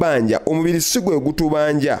tulina ebbanja, omubiri si gwe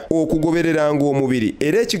gutubanja okugobereranga omubiri.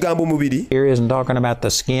 Era ekigambo omubiri Here isn't talking about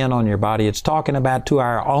the skin on your body. It's talking about to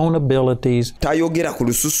our own abilities. tayogera ku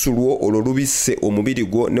lususu lwo olwo lubisse omubiri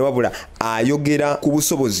gwo, ne wabula ayogera ku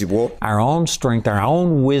busobozi bwo, Our own strength, our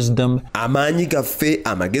own wisdom. amaanyi gaffe,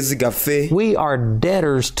 amagezi gaffe. We are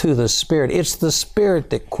debtors to the Spirit. It's the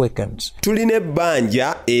Spirit that quickens. Tulina ebbanja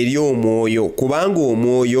eri omwoyo, kubanga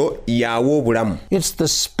omwoyo yawa obulamu. It's the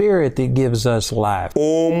Spirit that gives us life.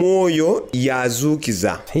 Omwoyo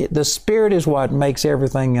yazuukiza. The Spirit is what makes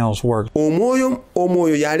everything else work.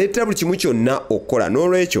 Omwoyo yaleetera buli kimu kyonna okukola.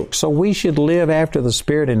 N'olwekyo So we should live after the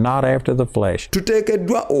Spirit and not after the flesh.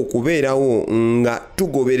 tuteekeddwa okubeerawo nga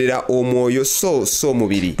tugoberera omwoyo so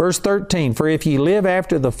omubiri. Verse 13, for if ye live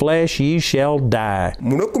after the flesh, ye shall die.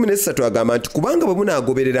 Mu 13 agamba nti kubanga bwe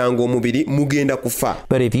munaagobereranga omubiri mugenda kufa.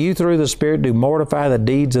 But if you through the Spirit do mortify the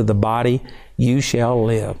deeds of the body, you shall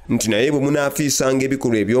live. Nti naye bwe munaafiisanga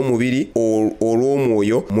ebikolwa eby'omubiri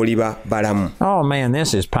olw'omwoyo muliba balamu. Oh man,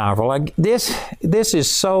 this is powerful. This is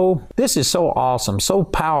so awesome, so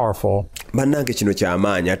powerful Bannange kino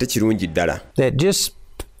ky'amaanyi ate kirungi ddala. that just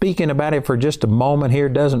speaking about it for just a moment here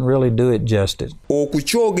doesn't really do it justice.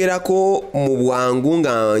 Okukyogerako mu bwangu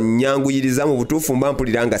nga nyanguyiriza mu butuufu mba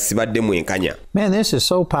mpulira nga sibadde mwenkanya. Man, this is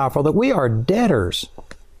so powerful that we are debtors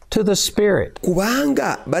to the Spirit.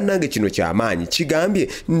 Kubanga bannange kino ky'amaanyi kigambye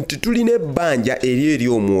nti tulina ebbanja eri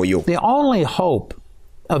omwoyo. The only hope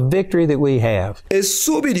of victory that we have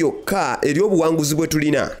Essuubi lyokka ery'obuwanguzi bwe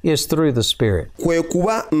tulina is through the Spirit. kwe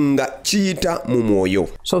kuba nga kiyita mu mwoyo.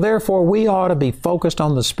 So therefore we ought to be focused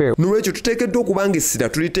on the Spirit, N'olwekyo tuteekeddwa okuba nga essira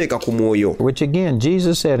tuliteeka ku mwoyo. which again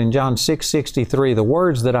Jesus said in John 6:63, the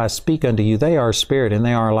words that I speak unto you, they are spirit and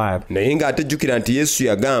they are life. Naye ng'ate jjukira nti Yesu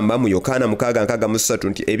yagamba mu Yokaana 6:63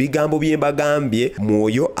 nti ebigambo bye mbagambye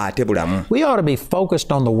mwoyo ate bulamu. We ought to be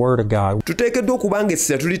focused on the Word of God. Tuteekeddwa okuba nga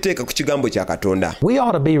essira tuliteeka ku kigambo kya Katonda. We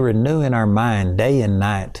ought to be renewing our mind day and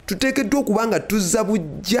night. Tuteekeddwa okuba nga tuzza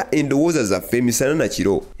bujja endowooza zaffe emisana na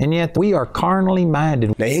kiro. And yet we are carnally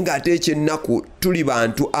minded. Naye ng'ate ekyennaku tuli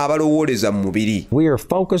bantu abalowooleza mu mubiri. We are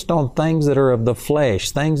focused on things that are of the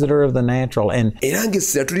flesh, things that are of the natural, and Era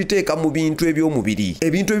ng'essira tuliteeka mu bintu eby'omubiri,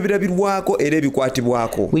 ebintu ebirabirwako era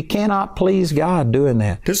ebikwatibwako. we cannot please God doing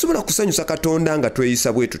that. Tetusobola kusanyusa Katonda nga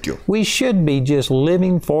tweyisa bwe tutyo. We should be just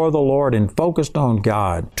living for the Lord and focused on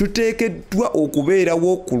God. Tuteekeddwa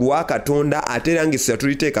okubeerawo ku lwa Katonda ate era ng'essira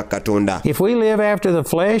tuliteeka Katonda. If we live after the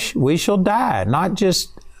flesh, we shall die, not just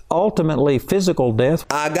ultimately physical death.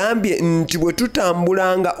 Agambye nti bwe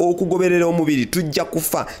tutambulanga okugoberera omubiri tujja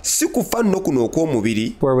kufa, si kufa nno kuno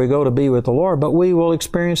okw'omubiri Where we go to be with the Lord, but we will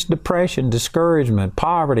experience depression, discouragement,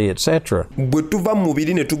 poverty, etc. bwe tuva mu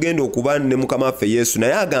mubiri ne tugenda okuba ne Mukama waffe Yesu.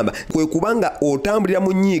 Naye agamba kwe kubanga otambulira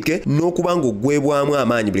mu nnyiike n'okuba ng'oggwebwamu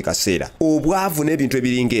amaanyi buli kaseera, obwavu n'ebintu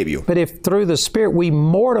ebiringa ebyo. But if through the Spirit we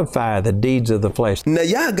mortify the deeds of the flesh,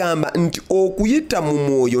 Naye agamba nti okuyita mu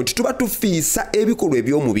mwoyo nti tuba tufiisa ebikolwa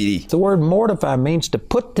eby'omubiri. the word mortify means to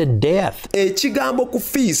put to death. Ekigambo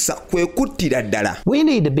kufiisa kwe kuttira ddala. We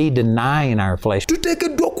need to be denying our flesh.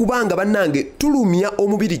 Tuteekeddwa okuba nga bannange tulumya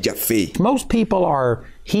omubiri gyaffe. Most people are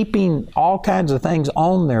heaping all kinds of things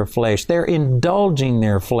on their flesh. They're indulging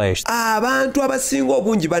their flesh. Abantu abasinga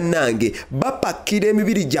obungi bannange bapakira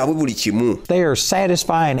emibiri gyabwe buli kimu. They are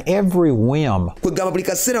satisfying every whim. Kwegamba buli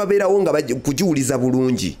kaseera babeerawo nga kugiwuliza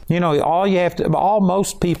bulungi. You know, all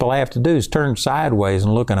most people have to do is turn sideways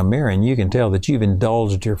and look in a mirror, and you can tell that you've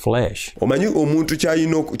indulged your flesh. Omanyi omuntu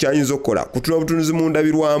kyayinza okukola kutula butunuzi mu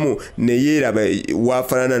ndabirwamu ne yeeraba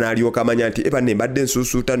waafaanana n'alyoka amanya nti eba ne mbadde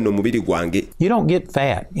nsuusuuta nno omubiri gwange. You don't get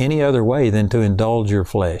fat any other way than to indulge your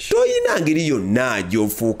flesh. Toyina ngeri yonna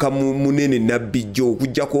gy'ofuuka munene nabbijjo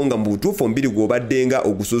okuggyako nga mu butuufu omubiri gw'obaddenga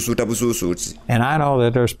ogusuusuuta busuusuuti. And I know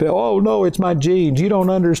that there's people, oh no, it's my genes, you don't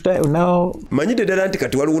understand. No. Manyidde ddala nti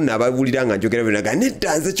kati waliwo n'abawulira nga njogera byonaga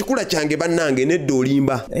nedda nze kikula kyange bannange nedda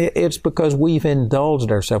olimba. It's because we've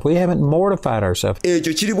indulged ourselves. We haven't mortified ourselves.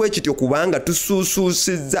 Ekyo kiri bwe kityo kubanga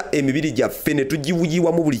tusuusuusizza emibiri gyaffe ne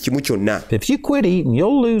tugibuyiwamu buli kimu kyonna. If you quit eating,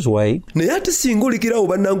 you'll lose weight. Naye ate singa olekera awo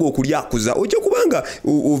bannanga okulyakuza ojja kubanga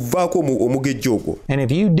ovaako omugejjo ogwo. And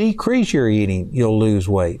if you decrease your eating, you'll lose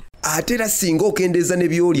weight. Ate era singa okendeeza ne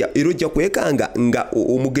byolya era ojja kwekanga nga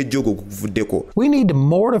omugejjo ogwo gukuvuddeko. We need to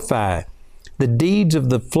mortify the deeds of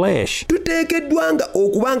the flesh. Tuteekeddwanga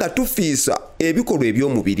okubanga tufiisa ebikolwa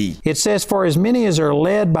eby'omubiri. It says, for as many as are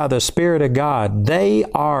led by the Spirit of God, they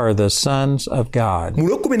are the sons of God. Mu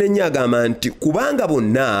 14 agamba nti kubanga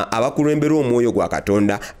bonna abakulemberwa omwoyo gwa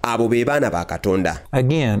Katonda abo be baana ba Katonda.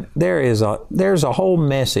 Again, there's a whole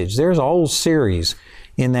message, there's a whole series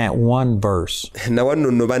in that one verse. Na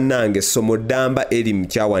wano nno bannange essomo ddamba eri mu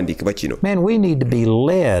kyawandiikibwa kino. Man, we need to be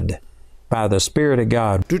led by the Spirit of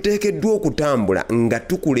God. Tuteekeddwa okutambula nga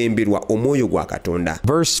tukulemberwa omwoyo gwa Katonda.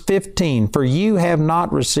 Verse 15, for you have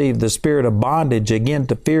not received the spirit of bondage again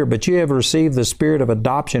to fear, but you have received the spirit of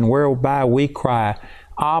adoption, whereby we cry,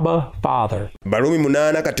 Abba, Father. Barumi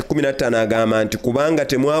 8:15 agamba nti kubanga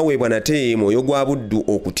temwaweebwa nate mwoyo gwa buddu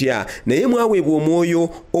okutya, naye mwaweebwa omwoyo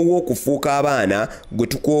ow'okufuuka abaana gwe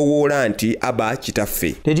tukoowoola nti Abba,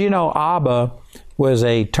 Kitaffe. Did you know Abba was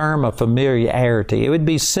a term of familiarity? It would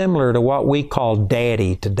be similar to what we call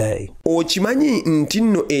daddy today. Okimanyi nti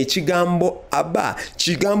nno ekigambo Abba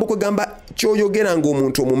kigambo kwegamba kyoyogera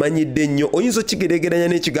ng'omuntu omumanyidde ennyo, oyinza okigeregeranya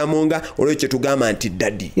n'ekigambo nga olwo kye tugamba nti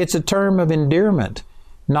daddy. It's a term of endearment.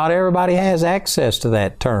 Not everybody has access to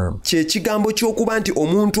that term. Kye kigambo ky'okuba nti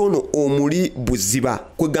omuntu ono omuli buziba,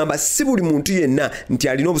 kwegamba si buli muntu yenna nti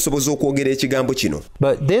alina obusobozi okwogera ekigambo kino.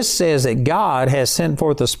 But this says that God has sent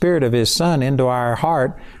forth the Spirit of His Son into our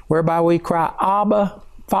heart, whereby we cry, Abba,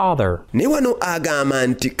 Father. Ne wano agamba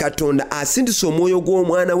nti Katonda asindisa omwoyo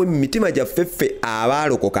gw'omwana we mu mitima gyaffe ffe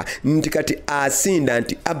abaalokoka, nti kati asinda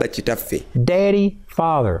nti Abba, Kitaffe. Daddy,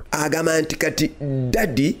 Father. Agamba nti kati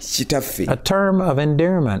Daddy, Kitaffe. A term of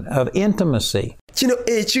endearment, of intimacy. Kino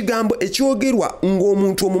ekigambo ekyogerwa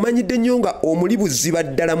ng'omuntu omumanyidde nnyo nga omuli buziba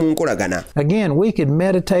ddala mu nkolagana. Again, we could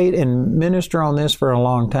meditate and minister on this for a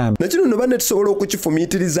long time. Nakino nno banne tusobola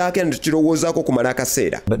okukifumiitirizaako era tukirowoozaako kumala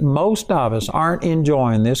akaseera. But most of us aren't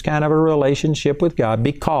enjoying this kind of a relationship with God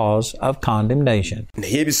because of condemnation.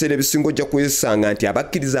 Naye ebiseera ebisinga ojja kwesanga nti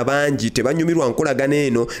abakkiriza bangi tebanyumirwa nkolagana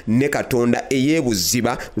eno ne Katonda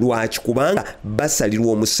ey'ebuziba. Lwaki? Kubanga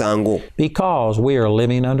basalirwa omusango. Because we are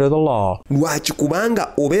living under the law. Lwaki? Kubanga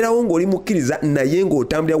obeerawo ng'oli mukkiriza naye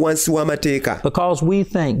ng'otambulira wansi w'amateeka. Because we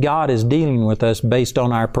think God is dealing with us based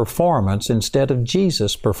on our performance instead of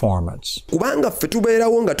Jesus' performance. Kubanga ffe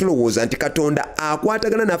tubeerawo nga tulowooza nti Katonda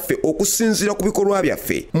akwatagana naffe okusinziira ku bikolwa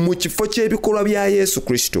byaffe mu kifo ky'ebikolwa bya Yesu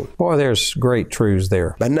Kristo. Boy, there's great truths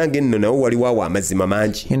there. Bannange nno nawo waliwo awo amazima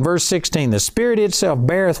mangi. In verse 16, the Spirit itself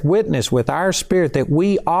beareth witness with our spirit that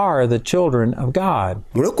we are the children of God.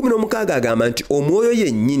 Mu 16 agamba nti omwoyo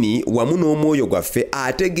yennyini wamu n'omwoyo gwaffe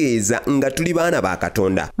ategeeza nga tuli baana ba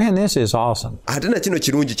Katonda. Man, this is awesome. Ate na kino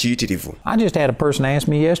kirungi kiyitirivu. I just had a person ask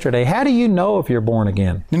me yesterday, how do you know if you're born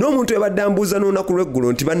again? Nina omuntu yabadde ambuuza n'olunaku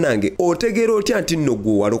lw'eggulo nti bannange otegeera otya nti nno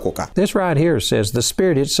gwe walokoka? This right here says the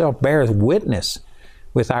Spirit itself beareth witness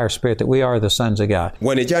with our spirit that we are the sons of God.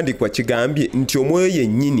 Wano ekyandiikibwa kigambye nti omwoyo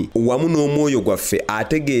yennyini wamu n'omwoyo gwaffe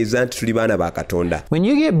ategeeza nti tuli baana ba Katonda. When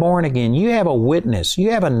you get born again, you have a witness,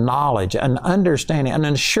 you have a knowledge, an understanding, an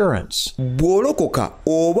assurance. Bw'olokoka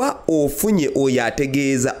oba ofunye oyo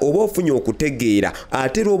ategeeza oba ofunye okutegeera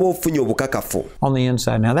ate era oba ofunye obukakafu. On the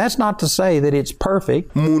inside. Now that's not to say that it's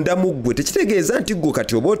perfect. Munda mu ggwe tekitegeeza nti ggwe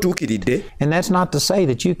kati oba otuukiridde. And that's not to say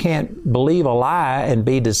that you can't believe a lie and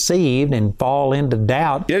be deceived and fall into doubt.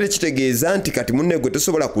 Era tekitegeeza nti kati munne gwe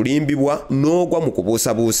tosobola kulimbibwa n'ogwa mu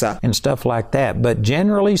kubuusabuusa. And stuff like that. But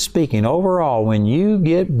generally speaking, overall, when you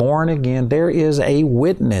get born again, there is a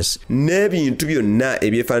witness. N'ebintu byonna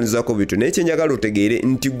ebyefaananyirizaako bityo naye kye njagala otegeere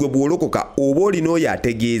nti ggwe bw'olokoka oba olina oyo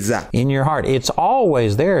ategeeza. In your heart. It's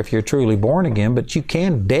always there if you're truly born again, but you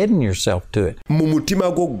can't deaden yourself to it. Mu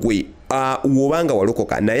mutima gwo ggwe wobanga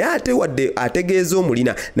walokoka naye ate wadde ategeeza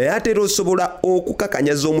omulina naye ate era osobola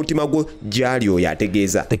okukakanyaza omutima gwo gy'ali oyo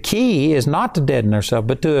ategeeza. The key is not to deaden ourselves,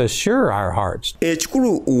 but to assure our hearts.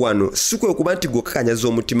 Ekikulu wano si kwe kuba nti gw'okakanyaza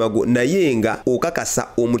omutima gwo naye nga okakasa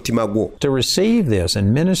omutima gwo. To receive this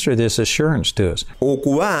and minister this assurance to us.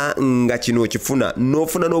 Okuba nga kino okifuna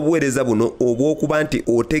n'ofuna n'obuweereza buno obw'okuba nti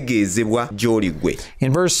otegeezebwa gy'oli ggwe.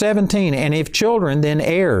 In verse 17, and if children, then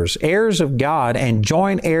heirs, heirs of God and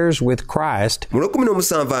joint heirs with Christ. Mu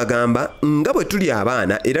 17 agamba nga bwe tuli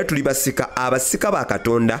abaana era tuli basika abasika ba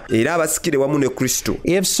Katonda era abasikire wamu ne Kristo.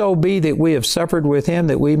 If so be that we have suffered with him,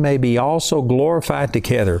 that we may be also glorified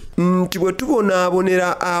together. Nti bwe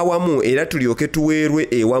tubonaabonera awamu era tulyoke tuweerwe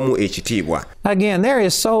ewamu ekitiibwa. Again, there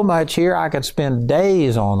is so much here, I could spend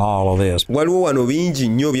days on all of this. waliwo wano bingi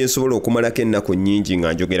nnyo bye nsobola okumalako ennaku nnyingi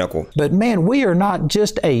nga njogerako. But man, we are not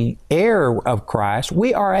just a heir of Christ,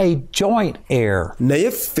 we are a joint heir.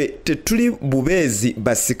 naye ffe tetuli bubeezi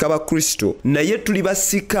basika ba Kristo, naye tuli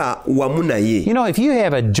basika wamu naye. You know, if you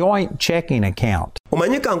have a joint checking account,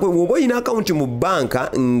 omanye kankwe bw'oba olina akawunti mu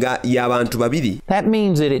bbanka nga y'abantu babiri, that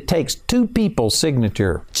means that it takes two people's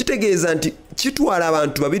signature. kitegeeza nti kitwala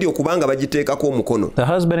abantu babiri okuba nga bagiteekako omukono. The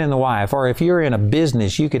husband and the wife, or if you're in a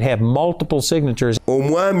business, you could have multiple signatures.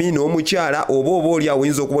 omwami n'omukyala oba oliawo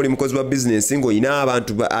oyinza okuba oli mukozi wa bizinensi ng'olina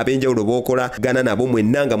abantu ab'enjawulo b'okolagana nabo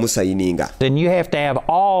mwenna nga musayininga. Then you have to have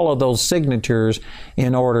all of those signatures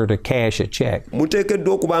in order to cash a check.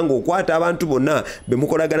 muteekeddwa okuba nga okwata abantu bonna be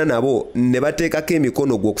mukolagana nabo ne bateekako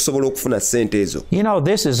emikono gwe okusobola okufuna ssente ezo. You know,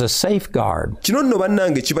 this is a safeguard. kino nno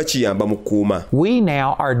bannange kiba kiyamba mu kukuuma. We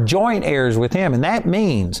now are joint heirs with Him, and that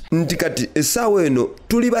means nti kati essaawa eno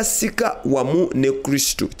tuli basika wamu ne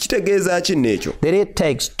Kristo. kitegeeza ki n'ekyo? that it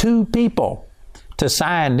takes two people to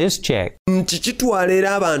sign this check. nti kitwala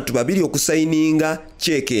era abantu babiri okusayininga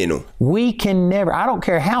cheeke eno. We can never, I don't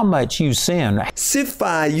care how much you sin,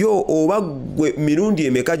 sifaayo oba gwe mirundi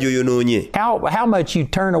emeka gy'oyonoonye. how much you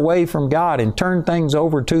turn away from God and turn things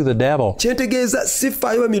over to the devil. kyentegeeza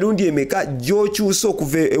sifaayo mirundi emeka gy'okyusa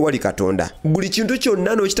okuva ewali Katonda. buli kintu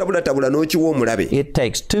kyonna n'okitabulatabula n'okiwa omulabe. It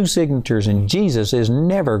takes two signatures, and Jesus is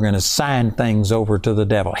never going to sign things over to the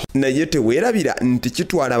devil. naye teweerabira nti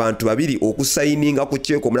kitwala abantu babiri okusayininga ku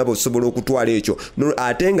cheeke omulabe osobola okutwala ekyo,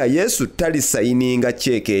 ate nga Yesu talisayininga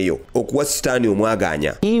cheeke eyo okuwa Sitaani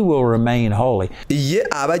omwagaanya. He will remain holy. ye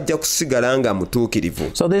aba ajja kusigala nga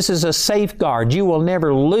mutuukirivu. So this is a safeguard. You will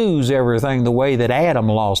never lose everything the way that Adam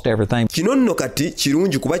lost everything. kino nno kati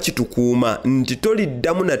kirungi kuba kitukuuma nti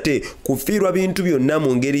toliddamu nate kufiirwa bintu byonna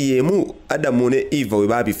mu ngeri y'emu Adamu ne Eva bwe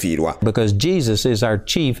baabifiirwa. Because Jesus is our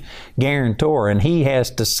chief guarantor, and He has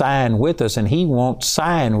to sign with us, and He won't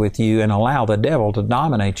sign with you and allow the devil to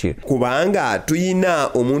dominate you. kubanga tuyina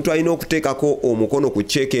omuntu alina okuteekako omukono ku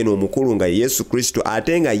cheeke eno omukulu nga Yesu Kristo,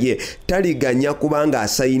 ate nga ye taliganya kubanga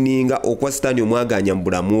asayininga okuwa Sitaani omwagaanya mu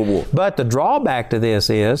bulamu bwo. But the drawback to this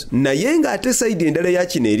is naye ng'ate sayidi endala ya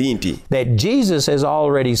kino eri nti that Jesus has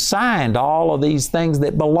already signed all of these things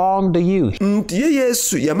that belong to you. nti ye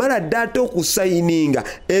Yesu yamala dda ate okusayininga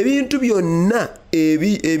ebintu byonna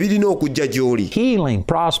ebirina okujja gy'oli. Healing,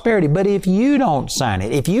 prosperity. But if you don't sign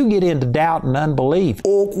it, if you get into doubt and unbelief,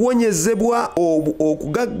 okuwonyezebwa,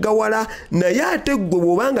 okugaggawala, naye ate gwe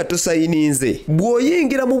bw'obanga tosayininze,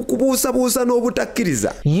 bw'oyingira mu kubuusabuusa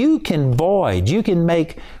n'obutakkiriza, you can void, you can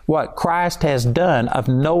make what Christ has done of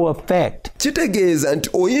no effect. kitegeeza nti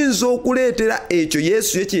oyinza okuleetera ekyo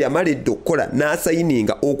Yesu ye kye yamalidde okukola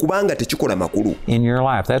n'asayininga okubanga tekikola makulu. In your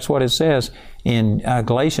life. That's what it says in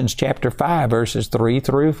Galatians chapter 5, verses 3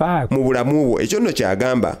 through 5. mu bulamu bwo, ekyo nno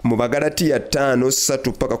kyagamba mu Bagalatiya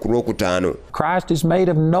 5:3 paka ku 5. Christ is made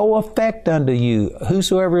of no effect unto you.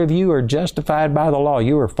 Whosoever of you are justified by the law,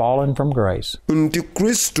 you are fallen from grace. nti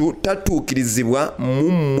Kristo tatuukirizibwa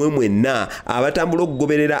mu mmwe mwenna abatambula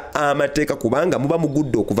okugoberera amateeka kubanga muba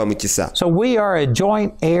mugudde okuva mu kisa. So we are a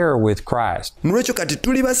joint heir with Christ. nolwekyo kati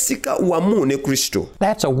tuli basika wamu ne Kristo.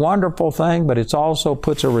 That's a wonderful thing, but it also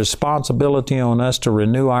puts a responsibility on us to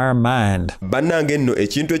renew our mind. bannange nno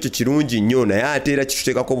ekintu ekyo kirungi nnyo, naye ate era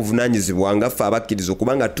kituteekako obuvunaanyizibwa nga ffe abakkiriza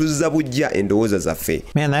okubanga tuzza bujja endowooza zaffe.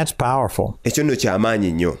 Man, that's powerful. ekyo nno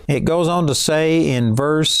kyamaanyi nnyo. It goes on to say in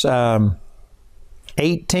verse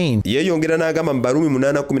 18, yeeyongera n'agamba mu Baruumi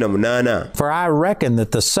 8:18, "For I reckon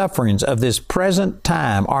that the sufferings of this present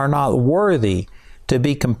time are not worthy to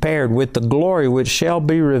be compared with the glory which shall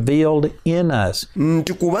be revealed in us."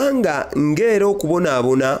 nti kubanga ng'era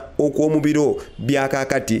okubonaabona okw'omu biro bya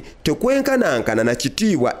kaakati tekwenkanankana na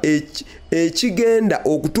kitiibwa ekigenda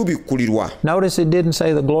okutubikkulirwa. Notice it didn't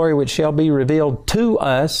say the glory which shall be revealed to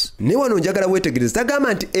us, ne wano njagala weetegereze,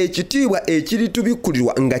 tagamba nti ekitiibwa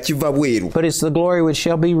ekiritubikkulirwa nga kiva bweru, but it's the glory which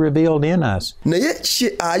shall be revealed in us. naye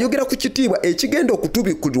ayogera ku kitiibwa ekigenda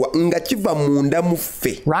okutubikkulirwa nga kiva munda mu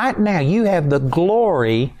ffe. Right now, you have the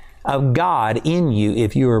glory of God in you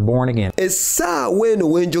if you are born again. essaawa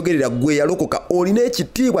eno wenjogerera gwe yalokoka olina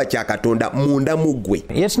ekitiibwa kya Katonda munda mu gwe.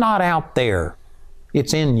 It's not out there.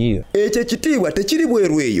 It's in you. Ekyo ekitiibwa tekiri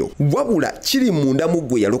bweru eyo wabula kiri munda mu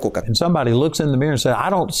ggwe yalokoka. And somebody looks in the mirror and says, I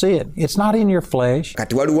don't see it. It's not in your flesh.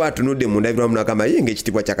 Kati waliwo atunudde mu ndabirwamu n'agamba ye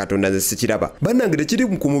ng'ekitiibwa kya Katonda nze sikiraba. Bannange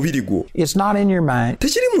tekiri ku mubiri gwo. It's not in your mind.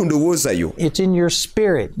 Tekiri mu ndowooza yo. It's in your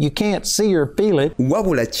spirit. You can't see or feel it.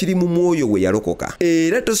 Wabula kiri mu mwoyo we yalokoka.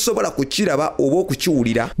 Era tosobola kukiraba oba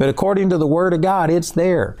okukiwulira. But according to the Word of God, it's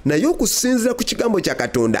there. Naye okusinziira ku kigambo kya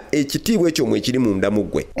Katonda ekitiibwa ekyo mwe kiri munda mu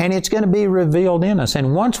ggwe. And it's going to be revealed in us.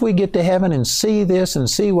 And once we get to heaven and see this and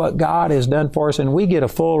see what God has done for us and we get a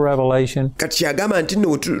full revelation. Kati yagamba nti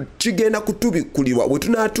nno kigenda kutubikulirwa bwe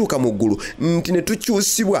tunaatuuka mu ggulu nti ne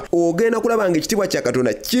tukyusibwa ogenda kulaba ng'ekitiibwa kya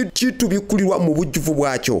Katonda kitubikulirwa mu bujjuvu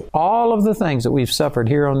bwakyo. All of the things that we've suffered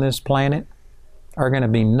here on this planet are going to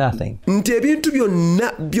be nothing. Nti ebintu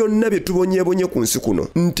byonna bye tubonyeebonye ku nsi kuno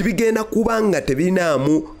nti bigenda kuba nga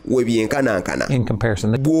tebinaamu we byenkanankana In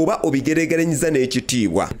comparison. bw'oba obigeregeranyiza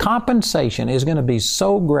n'ekitiibwa. Compensation is going to be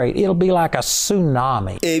so great, it'll be like a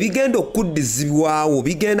tsunami. Ebigenda okuddizibwawo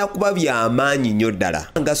bigenda kuba by'amaanyi nnyo ddala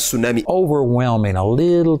nga tsunami. Overwhelming a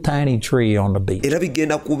little tiny tree on the beach. Era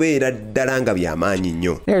bigenda kubeera ddala nga by'amaanyi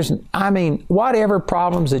nnyo. Whatever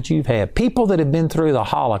problems that you've had, people that have been through the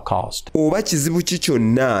Holocaust. Oba kizibu ki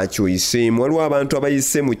kyonna ky'oyiseemu waliwo abantu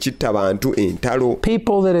abayise mu kitta bantu entalo.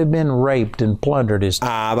 People that have been raped and plundered is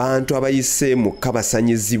abantu abayise mu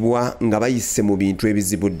kabasanyizibwa nga bayise mu bintu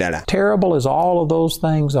ebizibu ddala. terrible as all of those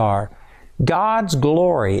things are. God's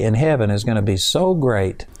glory in heaven is going to be so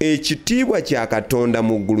great Ekitiibwa kya Katonda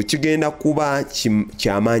mu ggulu kigenda kuba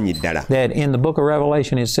ky'amaanyi ddala. that in the book of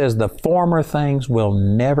Revelation it says the former things will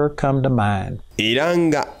never come to mind. Era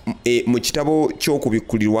nga mu kitabo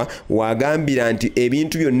ky'okubikkulirwa wagambira nti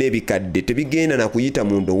ebintu byonna ebikadde tebigenda na kuyita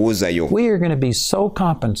mu ndowooza yo. We are going to be so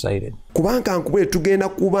compensated. Kubanga nkubule tugenda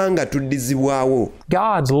kuba nga tuddizibwawo.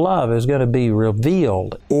 God's love is going to be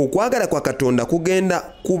revealed Okwagala kwa Katonda kugenda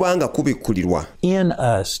kuba nga kubikkulirwa in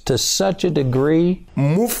us to such a degree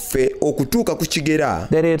muffe okutuuka ku kigera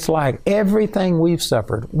that it's like everything we've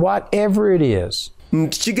suffered, whatever it is,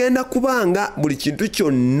 nti kigenda kuba nga buli kintu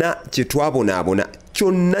kyonna kye twabonaabona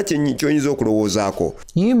kyonna ky'oyinza okulowoozaako.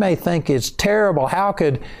 you may think it's terrible. How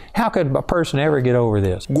could a person ever get over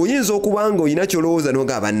this? Gweoyinza okuba nga olina ky'olowooza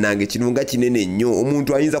n'oga bannange kino nga kinene nnyo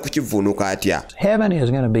omuntu ayinza kukivuunuka atya. Heaven is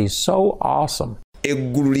going to be so awesome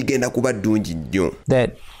Eggulu ligenda kuba ddungi nnyo that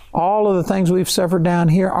all of the things we've suffered down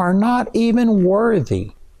here are not even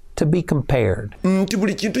worthy to be compared nti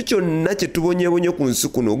buli kintu kyonna kye tubonyeebonye ku nsi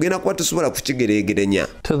kuno ogenda kuba tosobola kukigereegeranya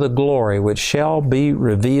to the glory which shall be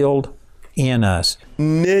revealed in us.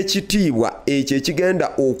 n'ekitiibwa ekyo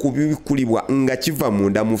ekigenda okubikkulibwa nga kiva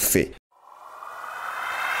munda mu ffe.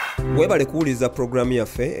 Weebale kuwuliriza pulogulaamu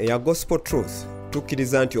yaffe eya Gospel Truth.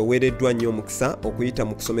 Tukkiriza nti oweereddwa nnyo omukisa okuyita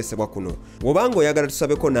mu kusomesebwa kuno. Bw'obanga oyagala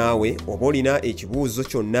tusabeko naawe, oba olina ekibuuzo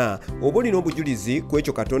kyonna, oba olina obujulizi ku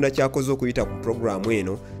ekyo Katonda ky'akoze okuyita ku pulogulaamu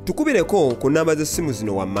eno, tukubireko ku nnamba z'essimu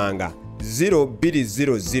zino wammanga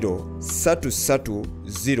 0200 330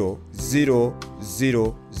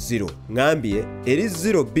 000. Ngambye eri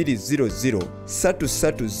 0200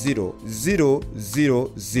 330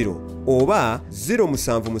 000 oba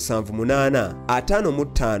 0778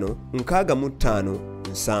 55 65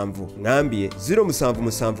 7. Ngambye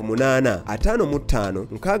 0778 55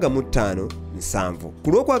 65 7.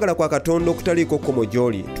 Ku lw'okwagala kwa Katonda okutaliiko kkomo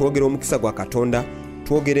gy'oli, twogera omukisa gwa Katonda,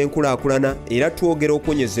 twogera enkulaakulana era twogera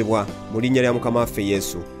okunyezebwa mu linnya lya Mukama waffe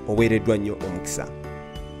Yesu. Oweereddwa nnyo omukisa.